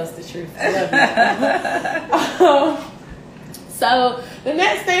 You know it's the truth. I love you. So the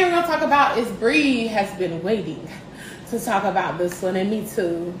next thing we're going to talk about is Bree has been waiting to talk about this one, and me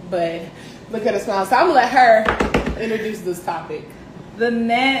too. But look at her smile. So I'm going to let her introduce this topic. The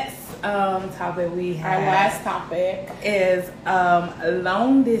next topic we have, our last topic, is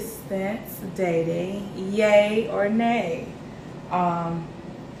long distance dating, yay or nay?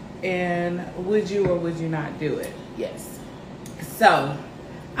 And would you or would you not do it? Yes. So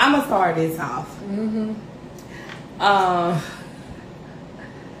I'm gonna start this off.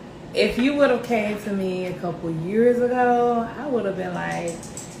 If you would have came to me a couple years ago, I would have been like,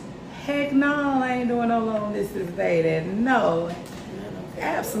 heck no, I ain't doing no long distance dating. No,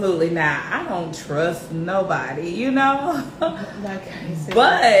 absolutely not. I don't trust nobody,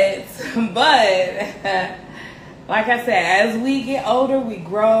 But like I said, as we get older, we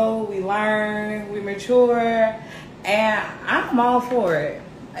grow, we learn, we mature, and I'm all for it.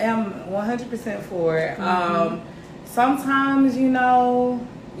 I'm 100% for it. Sometimes,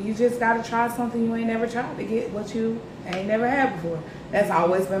 you just gotta try something you ain't never tried to get what you ain't never had before. That's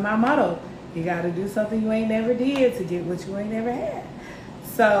always been my motto. You gotta do something you ain't never did to get what you ain't never had.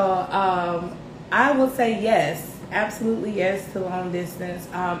 So I would say yes, absolutely yes to long distance.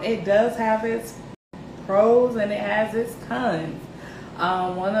 It does have its pros and it has its cons.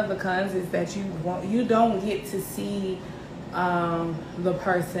 One of the cons is that you don't get to see the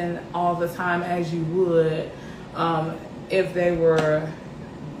person all the time as you would if they were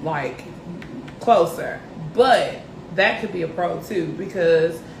like closer. But that could be a pro too,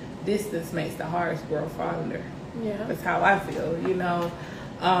 because distance makes the hearts grow fonder. Yeah, that's how I feel,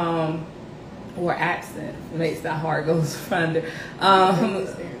 or accent makes the heart goes fonder.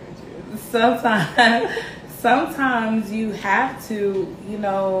 Sometimes you have to,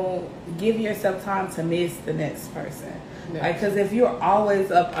 give yourself time to miss the next person. Yeah. Like, because if you're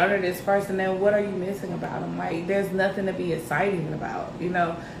always up under this person, then what are you missing about them? Like, there's nothing to be exciting about.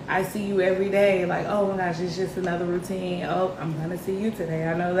 I see you every day. Like, oh my gosh, it's just another routine. Oh, I'm gonna see you today.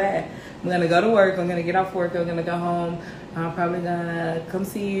 I know that. I'm gonna go to work. I'm gonna get off work. I'm gonna go home. I'm probably gonna come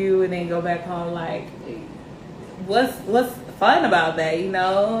see you and then go back home. Like, what's fun about that? You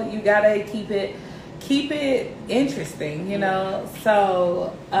gotta keep it interesting.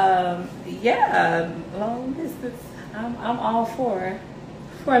 So yeah, long distance. I'm all for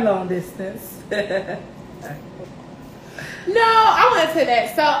long distance. No, I wouldn't say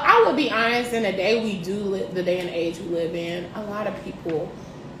that. So I would be honest, in the day and age we live in, a lot of people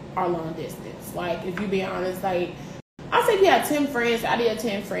are long distance. Like, if you be honest, like, I say if you have 10 friends, out of your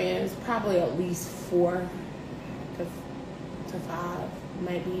 10 friends, probably at least 4 to 5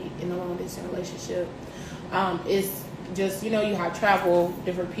 maybe in a long distance relationship. It's just, you have travel,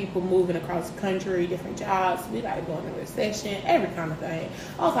 different people moving across the country, different jobs. We got to go into recession, every kind of thing,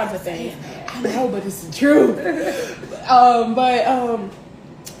 all kinds of things. I know, but this is true.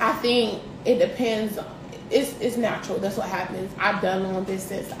 I think it depends. It's natural. That's what happens. I've done long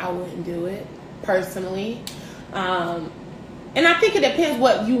distance. I wouldn't do it personally. And I think it depends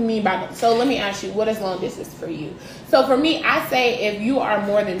what you mean by that. So let me ask you, what is long distance for you? So for me, I say if you are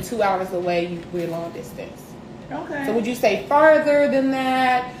more than 2 hours away, we're long distance. Okay. So would you say further than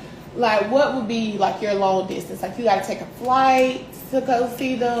that? Like, what would be like your long distance? Like, you got to take a flight to go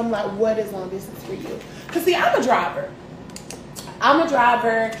see them. Like, what is long distance for you? Because see, I'm a driver,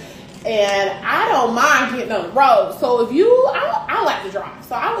 and I don't mind getting on the road. So if I like to drive.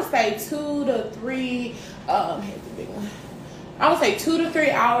 So I would say 2 to 3. Here's the big one. I would say 2 to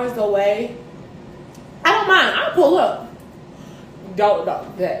 3 hours away. I don't mind. I'll pull up. Don't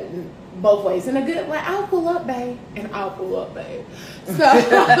that both ways. In a good way, I'll pull up, babe. And I'll pull up, babe. So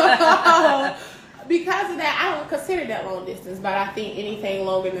because of that, I don't consider that long distance. But I think anything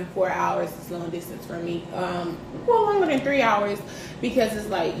longer than 4 hours is long distance for me. Well, longer than 3 hours, because it's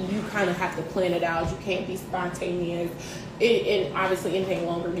like you kind of have to plan it out. You can't be spontaneous. And obviously anything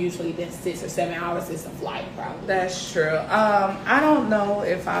longer, usually than 6 or 7 hours, is a flight probably. That's true. I don't know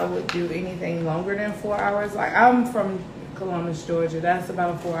if I would do anything longer than 4 hours. Like, I'm from Columbus, Georgia. That's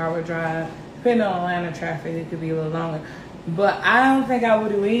about a 4-hour drive. Depending on Atlanta traffic, it could be a little longer. But I don't think I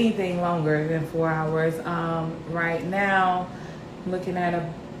would do anything longer than 4 hours. Right now, I'm looking at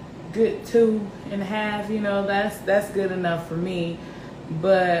a good 2.5. That's good enough for me.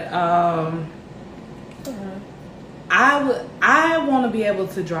 But I want to be able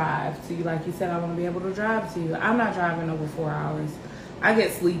to drive to you. Like you said, I want to be able to drive to you. I'm not driving over 4 hours. I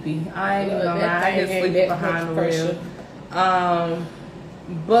get sleepy. I ain't even gonna lie. I get sleepy behind the wheel.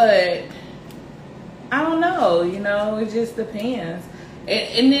 But I don't know. It just depends.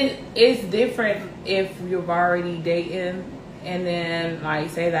 And it's different if you're already dating, and then, like,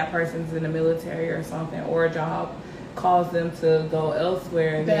 say that person's in the military or something, or a job calls them to go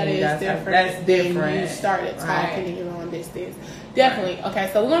elsewhere. That's different. Then you started talking and you're long distance. Definitely. Okay,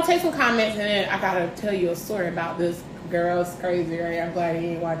 so we're gonna take some comments, and then I gotta tell you a story about this girl. It's crazy, right? I'm glad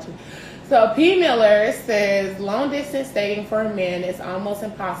you ain't watching. So P. Miller says long distance dating for men is almost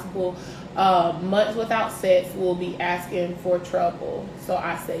impossible. Months without sex will be asking for trouble. So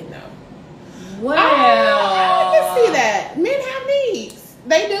I say no. Well, I can see that. Men have needs.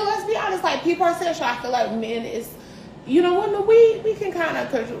 They do. Let's be honest. Like, people are sexual. I feel like men is. Women, we can kind of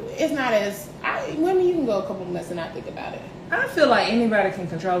control. It's not as women. You can go a couple months and not think about it. I feel like anybody can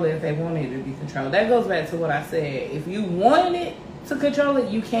control it if they want it to be controlled. That goes back to what I said. If you want it to control it,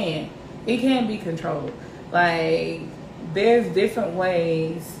 you can. It can be controlled. Like, there's different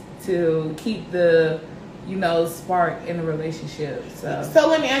ways to keep the spark in a relationship. So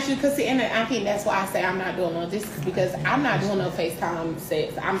let me ask you, because and I think that's why I say I'm not doing no distance, because I'm not doing no FaceTime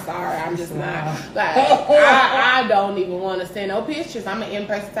sex. I'm sorry, I'm just not. Like, I don't even want to send no pictures. I'm an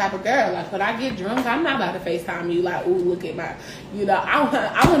in-person type of girl. Like, when I get drunk, I'm not about to FaceTime you. Like, ooh, look at my,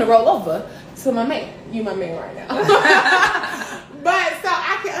 I want to roll over to my man. You my man right now. But so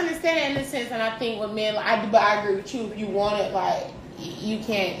I can understand it in a sense, and I think with men, but I agree with you. If you want it, like, you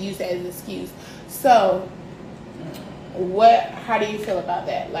can't use it as an excuse. So, how do you feel about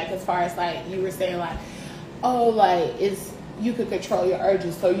that? Like, as far as, like, you were saying, like, you could control your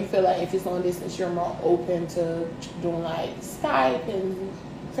urges. So you feel like if it's long distance, you're more open to doing, like, Skype and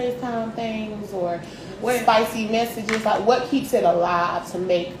FaceTime things, or spicy messages. Like, what keeps it alive to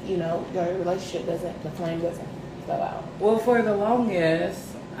make, your relationship the flame doesn't go out? Well, for the longest,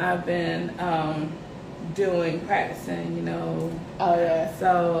 I've been practicing, Oh, yeah.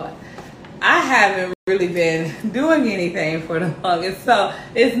 So I haven't really been doing anything for the longest. So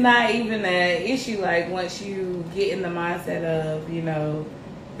it's not even an issue. Like, once you get in the mindset of,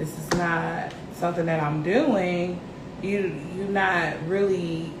 this is not something that I'm doing, you're not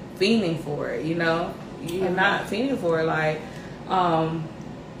really fiending for it, You're not fiending for it. Like,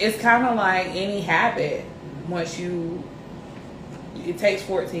 it's kind of like any habit. It takes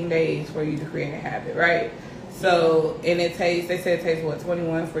 14 days for you to create a habit, right? So, and they say it takes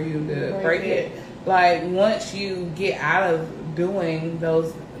 21 for you to break it. Like, once you get out of doing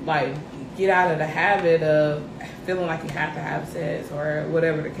those, like, get out of the habit of feeling like you have to have sex or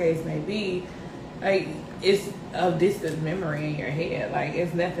whatever the case may be, like, it's a distant memory in your head. Like,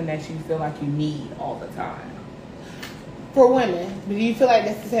 it's nothing that you feel like you need all the time. For women, do you feel like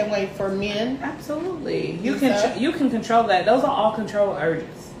that's the same way for men? Absolutely. You can control that. Those are all control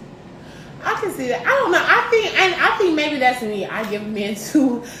urges. I can see that. I don't know. I think maybe that's me. I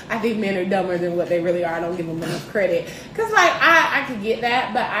think men are dumber than what they really are. I don't give them enough credit. Because, like, I could get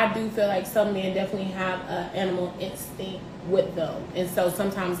that, but I do feel like some men definitely have an animal instinct with them. And so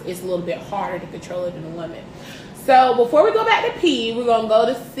sometimes it's a little bit harder to control it than a woman. So before we go back to P, we're going to go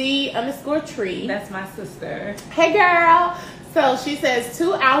to C_Tree. That's my sister. Hey, girl. So she says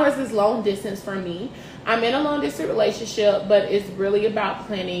 2 hours is long distance for me. I'm in a long distance relationship, but it's really about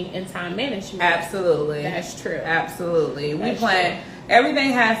planning and time management. Absolutely. That's true. Absolutely. We plan.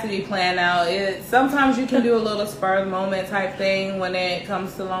 Everything has to be planned out. Sometimes you can do a little spur of the moment type thing when it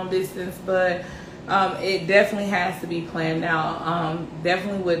comes to long distance, but it definitely has to be planned out.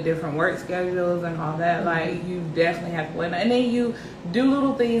 Definitely with different work schedules and all that. Like, you definitely have to plan. And then you do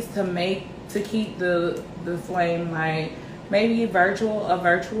little things to keep the flame, like, maybe a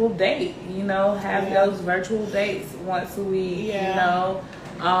virtual date, have those virtual dates once a week,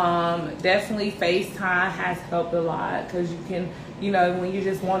 definitely FaceTime has helped a lot, because you can, when you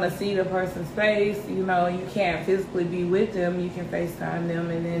just want to see the person's face, you can't physically be with them, you can FaceTime them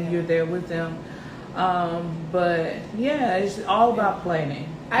and then you're there with them. But yeah, it's all about planning.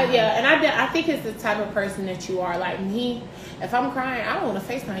 I think it's the type of person that you are. Like me, if I'm crying, I don't want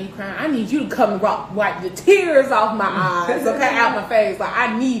to FaceTime you crying. I need you to come and wipe the tears off my eyes, okay, out my face. Like,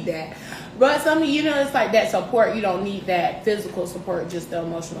 I need that. But some, it's like that support. You don't need that physical support, just the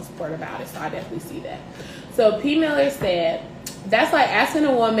emotional support about it. So I definitely see that. So P. Miller said, that's like asking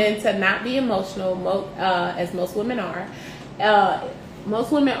a woman to not be emotional, as most women are.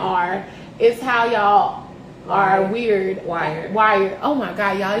 Most women are. It's how y'all are wired. Oh my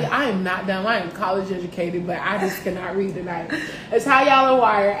God, y'all! I am not dumb. I am college educated, but I just cannot read tonight. It's how y'all are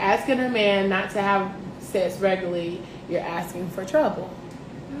wired. Asking a man not to have sex regularly, you're asking for trouble.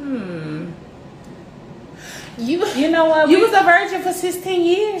 You know what? You was a virgin for 16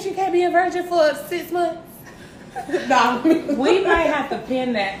 years. You can't be a virgin for 6 months. No. We might have to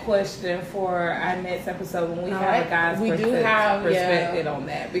pin that question for our next episode when we have a guy's perspective on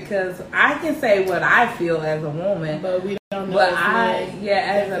that, because I can say what I feel as a woman, but we don't know. But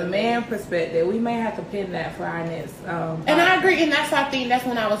as a man perspective, we may have to pin that for our next. And I agree, and I think that's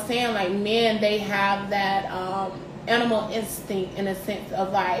when I was saying, like, men, they have that animal instinct in a sense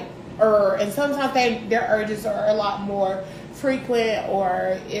of like, and sometimes their urges are a lot more frequent,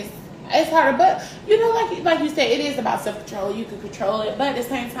 or it's harder, but like you said, it is about self-control. You can control it, but at the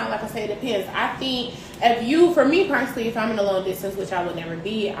same time, like I said, it depends. I think for me personally, if I'm in a long distance, which I would never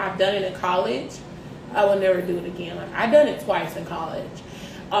be, I've done it in college, I would never do it again. Like, I've done it twice in college.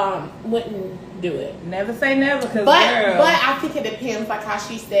 Wouldn't do it. Never say never, but I think it depends, like how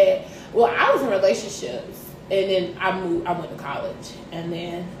she said, well, I was in relationships and then I went to college, and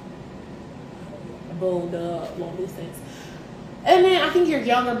then boom, the long distance. And then I think you're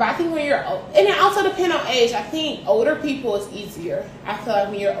younger, but I think when you're old, and it also depends on age. I think older people is easier. I feel like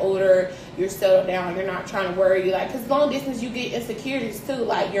when you're older, you're settled down. You're not trying to worry, like, because long distance, you get insecurities too.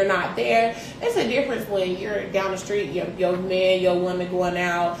 Like, you're not there. It's a difference when you're down the street, your man, your woman going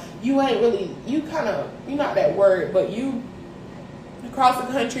out. You ain't really, you're not that worried, but you across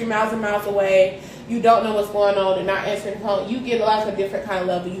the country, miles and miles away. You don't know what's going on. They're not answering the phone. You get like a different kind of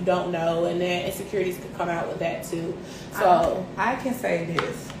level you don't know, and then insecurities could come out with that too. So I can say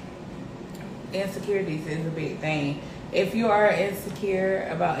this: insecurities is a big thing. If you are insecure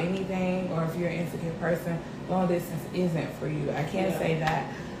about anything, or if you're an insecure person, long distance isn't for you. I can't say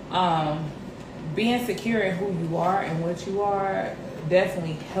that. Being secure in who you are and what you are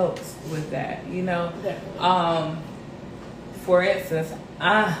definitely helps with that. Definitely. For instance,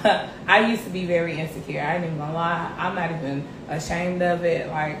 I used to be very insecure. I ain't even gonna lie. I'm not even ashamed of it.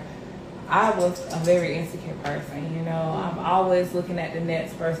 Like, I was a very insecure person, I'm always looking at the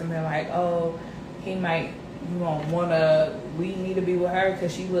next person and like, oh, he might lead me to be with her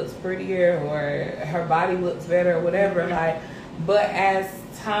because she looks prettier or her body looks better or whatever. But as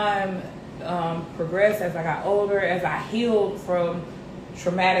time progressed, as I got older, as I healed from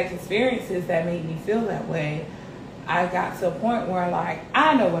traumatic experiences that made me feel that way, I got to a point where, like,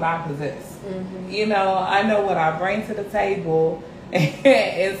 I know what I possess. I know what I bring to the table.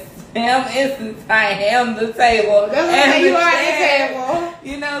 It's Sam instance, I am the table. That's what you are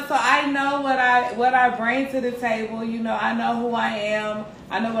the table. So I know what I bring to the table. I know who I am.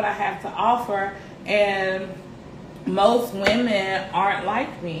 I know what I have to offer. And most women aren't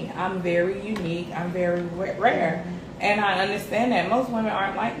like me. I'm very unique. I'm very rare. And I understand that most women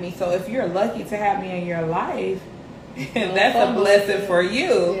aren't like me. So if you're lucky to have me in your life, that's a blessing for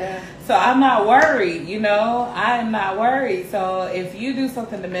you. Yeah. So I'm not worried, I'm not worried. So if you do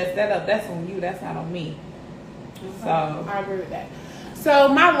something to mess that up, that's on you. That's not on me. So I agree with that. So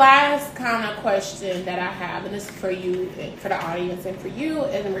my last kind of question that I have, and this is for you, for the audience, and for you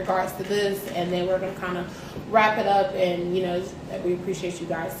in regards to this, and then we're gonna kind of wrap it up. And we appreciate you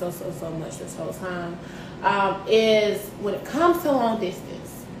guys so much this whole time. Is when it comes to long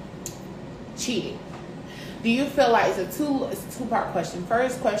distance cheating, do you feel like it's a two-part question?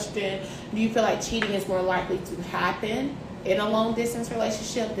 First question: do you feel like cheating is more likely to happen in a long distance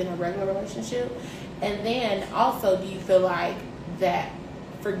relationship than a regular relationship? And then also, do you feel like that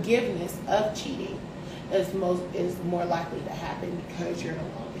forgiveness of cheating is more likely to happen because you're in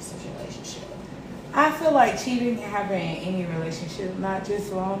a long distance relationship? I feel like cheating can happen in any relationship, not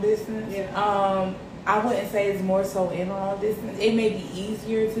just long distance. Yeah. I wouldn't say it's more so in a long distance. It may be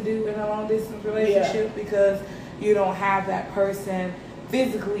easier to do in a long distance relationship because you don't have that person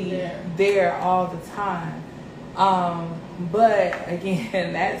physically there all the time. But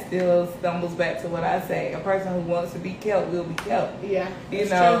again, that still stumbles back to what I say. A person who wants to be kept will be kept. Yeah. You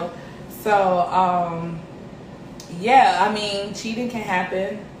know? True. So, yeah, I mean, cheating can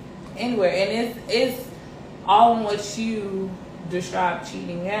happen anywhere. And it's all in what you describe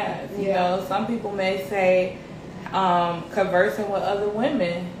cheating as. You know, some people may say conversing with other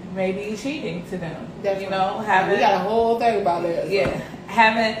women may be cheating to them. Definitely. You know, we got a whole thing about that. So. Yeah.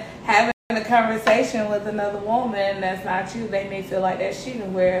 Having a conversation with another woman that's not you, they may feel like that's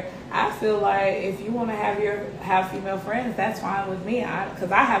cheating. Where I feel like if you want to have female friends, that's fine with me. Because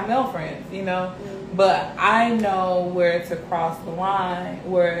I have male friends, you know. Mm-hmm. But I know where to cross the line,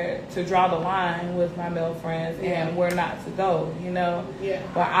 where to draw the line with my male friends, and where not to go, you know. Yeah.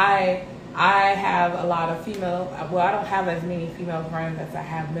 But I have a lot of female. Well, I don't have as many female friends as I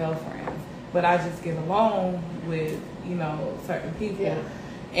have male friends, but I just get along with certain people. Yeah.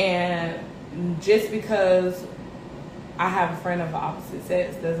 And just because I have a friend of the opposite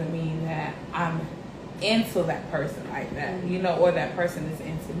sex doesn't mean that I'm into that person like that, or that person is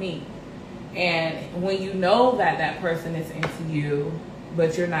into me. And when you know that person is into you,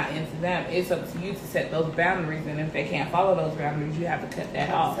 but you're not into them, it's up to you to set those boundaries. And if they can't follow those boundaries, you have to cut that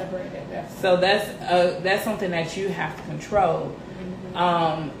off. So that's something that you have to control.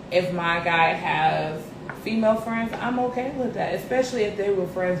 Mm-hmm. If my guy has female friends, I'm okay with that, especially if they were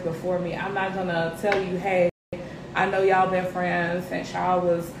friends before me. I'm not gonna tell you, hey, I know y'all been friends since y'all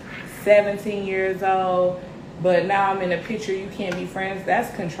was 17 years old, but now I'm in a picture, you can't be friends.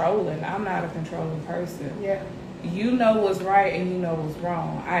 That's controlling. I'm not a controlling person. Yeah. You know what's right and you know what's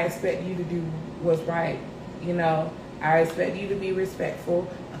wrong. I expect you to do what's right. I expect you to be respectful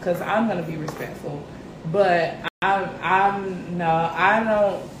because I'm gonna be respectful. But I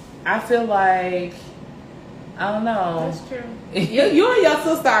feel like, I don't know. That's true. you and your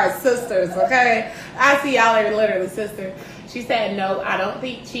sister are sisters, okay? I see y'all are literally sisters. She said, no, I don't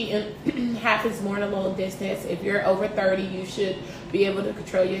think cheating happens more in a long distance. If you're over 30, you should be able to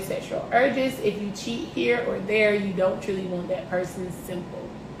control your sexual urges. If you cheat here or there, you don't truly want that person. Simple.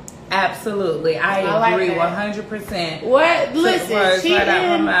 Absolutely. I agree 100%. What? Listen, cheating, right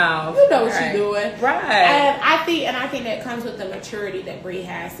out my mouth. You know what you're doing. Right. And I think that comes with the maturity that Bree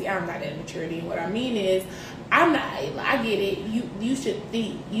has. See, I'm not that maturity. And what I mean is, I get it. You should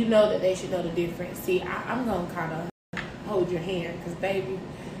think, that they should know the difference. See, I'm going to kind of hold your hand because, baby,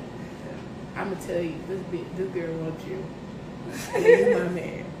 I'm going to tell you, this girl wants you. You're my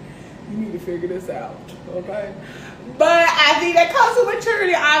man. You need to figure this out, okay? But I think that comes with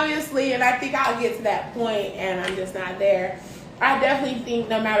maturity, obviously, and I think I'll get to that point, and I'm just not there. I definitely think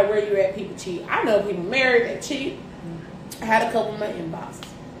no matter where you're at, people cheat. I know people married that cheat. I had a couple in my inbox.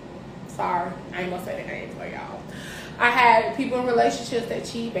 Sorry, I ain't gonna say their names for y'all. I had people in relationships that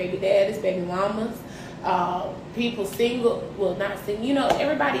cheat, baby daddies, baby mamas, people single, well, not single.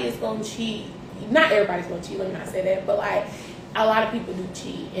 Everybody is gonna cheat. Not everybody's gonna cheat, let me not say that, but like, a lot of people do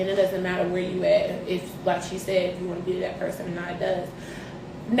cheat, and it doesn't matter where you at. If, like she said, if you want to be that person or not, it does.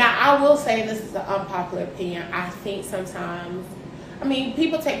 Now, I will say, this is an unpopular opinion. I think sometimes,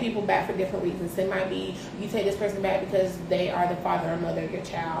 people take people back for different reasons. It might be you take this person back because they are the father or mother of your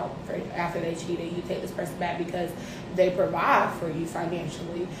child after they cheated. You take this person back because they provide for you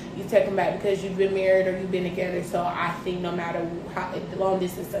financially. You take them back because you've been married or you've been together. So I think no matter how, long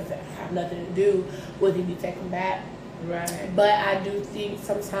distance doesn't have nothing to do with if you take them back. Right. But I do think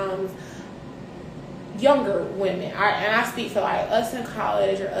sometimes younger women, and I speak for like us in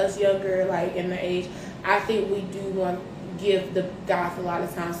college or us younger, like in the age, I think we do want to give the guys a lot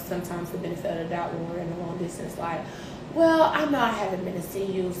of times, sometimes the benefit of the doubt when we're in the long distance. Like, well, I know I haven't been to see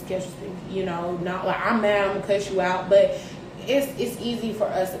you, scheduled, not like I'm mad, I'm gonna cut you out, but it's easy for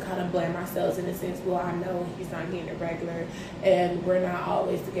us to kind of blame ourselves in the sense, well, I know he's not getting it regular, and we're not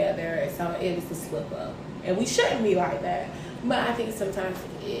always together, so it was a slip up. And we shouldn't be like that. But I think sometimes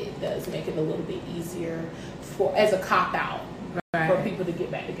it does make it a little bit easier as a cop out for people to get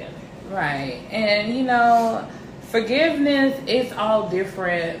back together. Right. And you know, forgiveness is all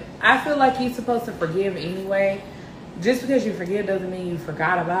different. I feel like you're supposed to forgive anyway. Just because you forgive doesn't mean you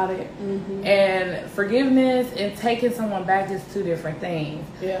forgot about it. Mm-hmm. And forgiveness and taking someone back is two different things.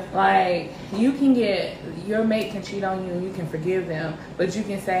 Yeah. Like, you can your mate can cheat on you and you can forgive them, but you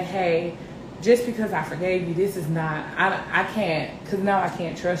can say, hey, just because I forgave you, this is not, I can't, because now I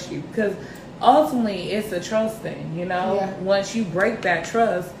can't trust you. Because ultimately, it's a trust thing, you know? Yeah. Once you break that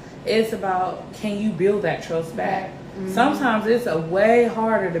trust, it's about, can you build that trust back? Mm-hmm. Sometimes it's a way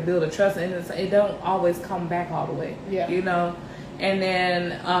harder to build a trust, and it don't always come back all the way. Yeah. You know, and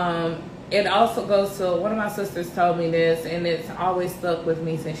then it also goes to, one of my sisters told me this, and it's always stuck with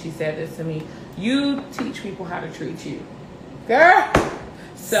me since she said this to me. You teach people how to treat you, girl.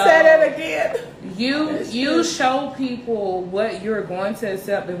 So say it again. You show people what you're going to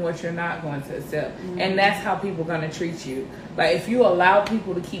accept and what you're not going to accept, and that's how people are going to treat you. Like, if you allow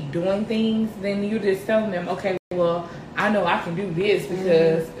people to keep doing things, then you're just telling them, okay, well, I know I can do this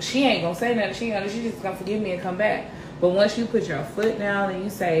because she ain't gonna say nothing. She's just gonna forgive me and come back. But once you put your foot down and you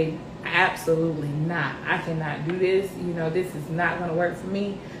say, absolutely not, I cannot do this. You know, this is not gonna work for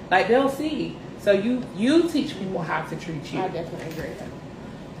me. Like, they'll see. So you teach people how to treat you. I definitely agree with that.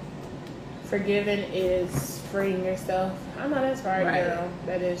 Forgiving is freeing yourself. I know that's right, girl.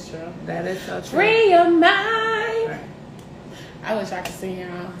 That is true. That is so true. Free your mind. Right. I wish I could sing,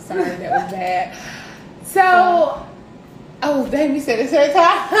 y'all. Sorry, that was bad. So, dang, we said it third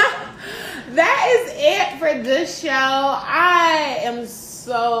time. That is it for this show. I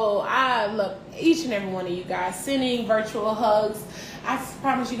love each and every one of you guys. Sending virtual hugs. I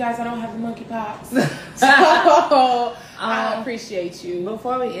promise you guys I don't have the monkeypox. So, I appreciate you.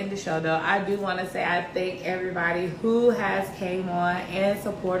 Before we end the show, though, I do want to say I thank everybody who has came on and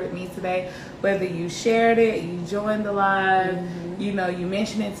supported me today. Whether you shared it, you joined the live, you know, you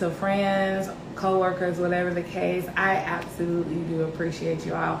mentioned it to friends, co-workers, whatever the case. I absolutely do appreciate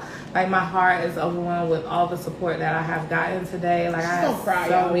you all. Like, my heart is overwhelmed with all the support that I have gotten today. Like,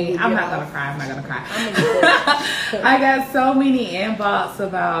 I'm not gonna cry. I got so many inbox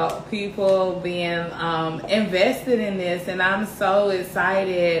about people being invested in this, and I'm so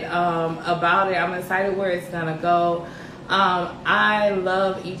excited about it. I'm excited where it's gonna go. I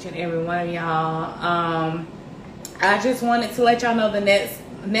love each and every one of y'all. I just wanted to let y'all know the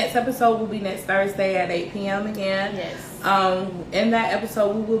next episode will be next Thursday at 8 p.m. again. Yes. In that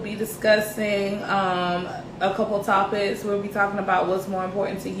episode, we will be discussing a couple topics. We'll be talking about what's more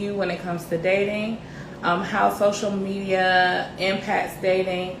important to you when it comes to dating, how social media impacts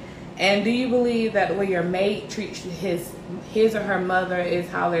dating, and do you believe that the way your mate treats his or her mother is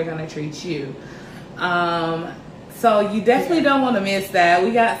how they're going to treat you? So you definitely don't want to miss that.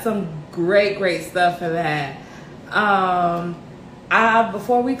 We got some great stuff for that.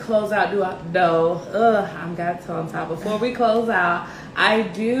 Before we close out, I'm got tongue tied. Before we close out, I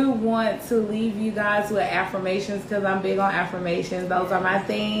do want to leave you guys with affirmations because I'm big on affirmations. Those are my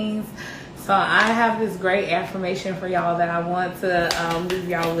things. So I have this great affirmation for y'all that I want to leave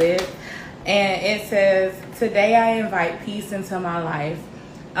y'all with. And it says, today I invite peace into my life.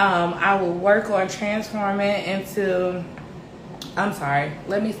 I will work on transforming into... I'm sorry.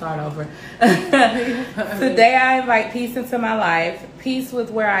 Let me start over. Today I invite peace into my life. Peace with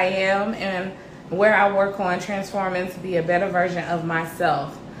where I am and where I work on transforming to be a better version of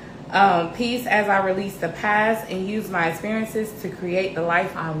myself. Peace as I release the past and use my experiences to create the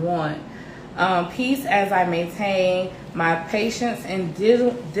life I want. Peace as I maintain my patience and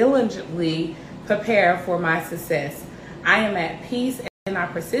diligently prepare for my success. I am at peace and I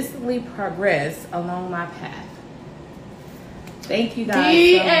persistently progress along my path. Thank you guys.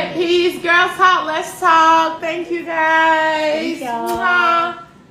 Be at peace. Girls talk. Let's talk. Thank you guys. Thank y'all.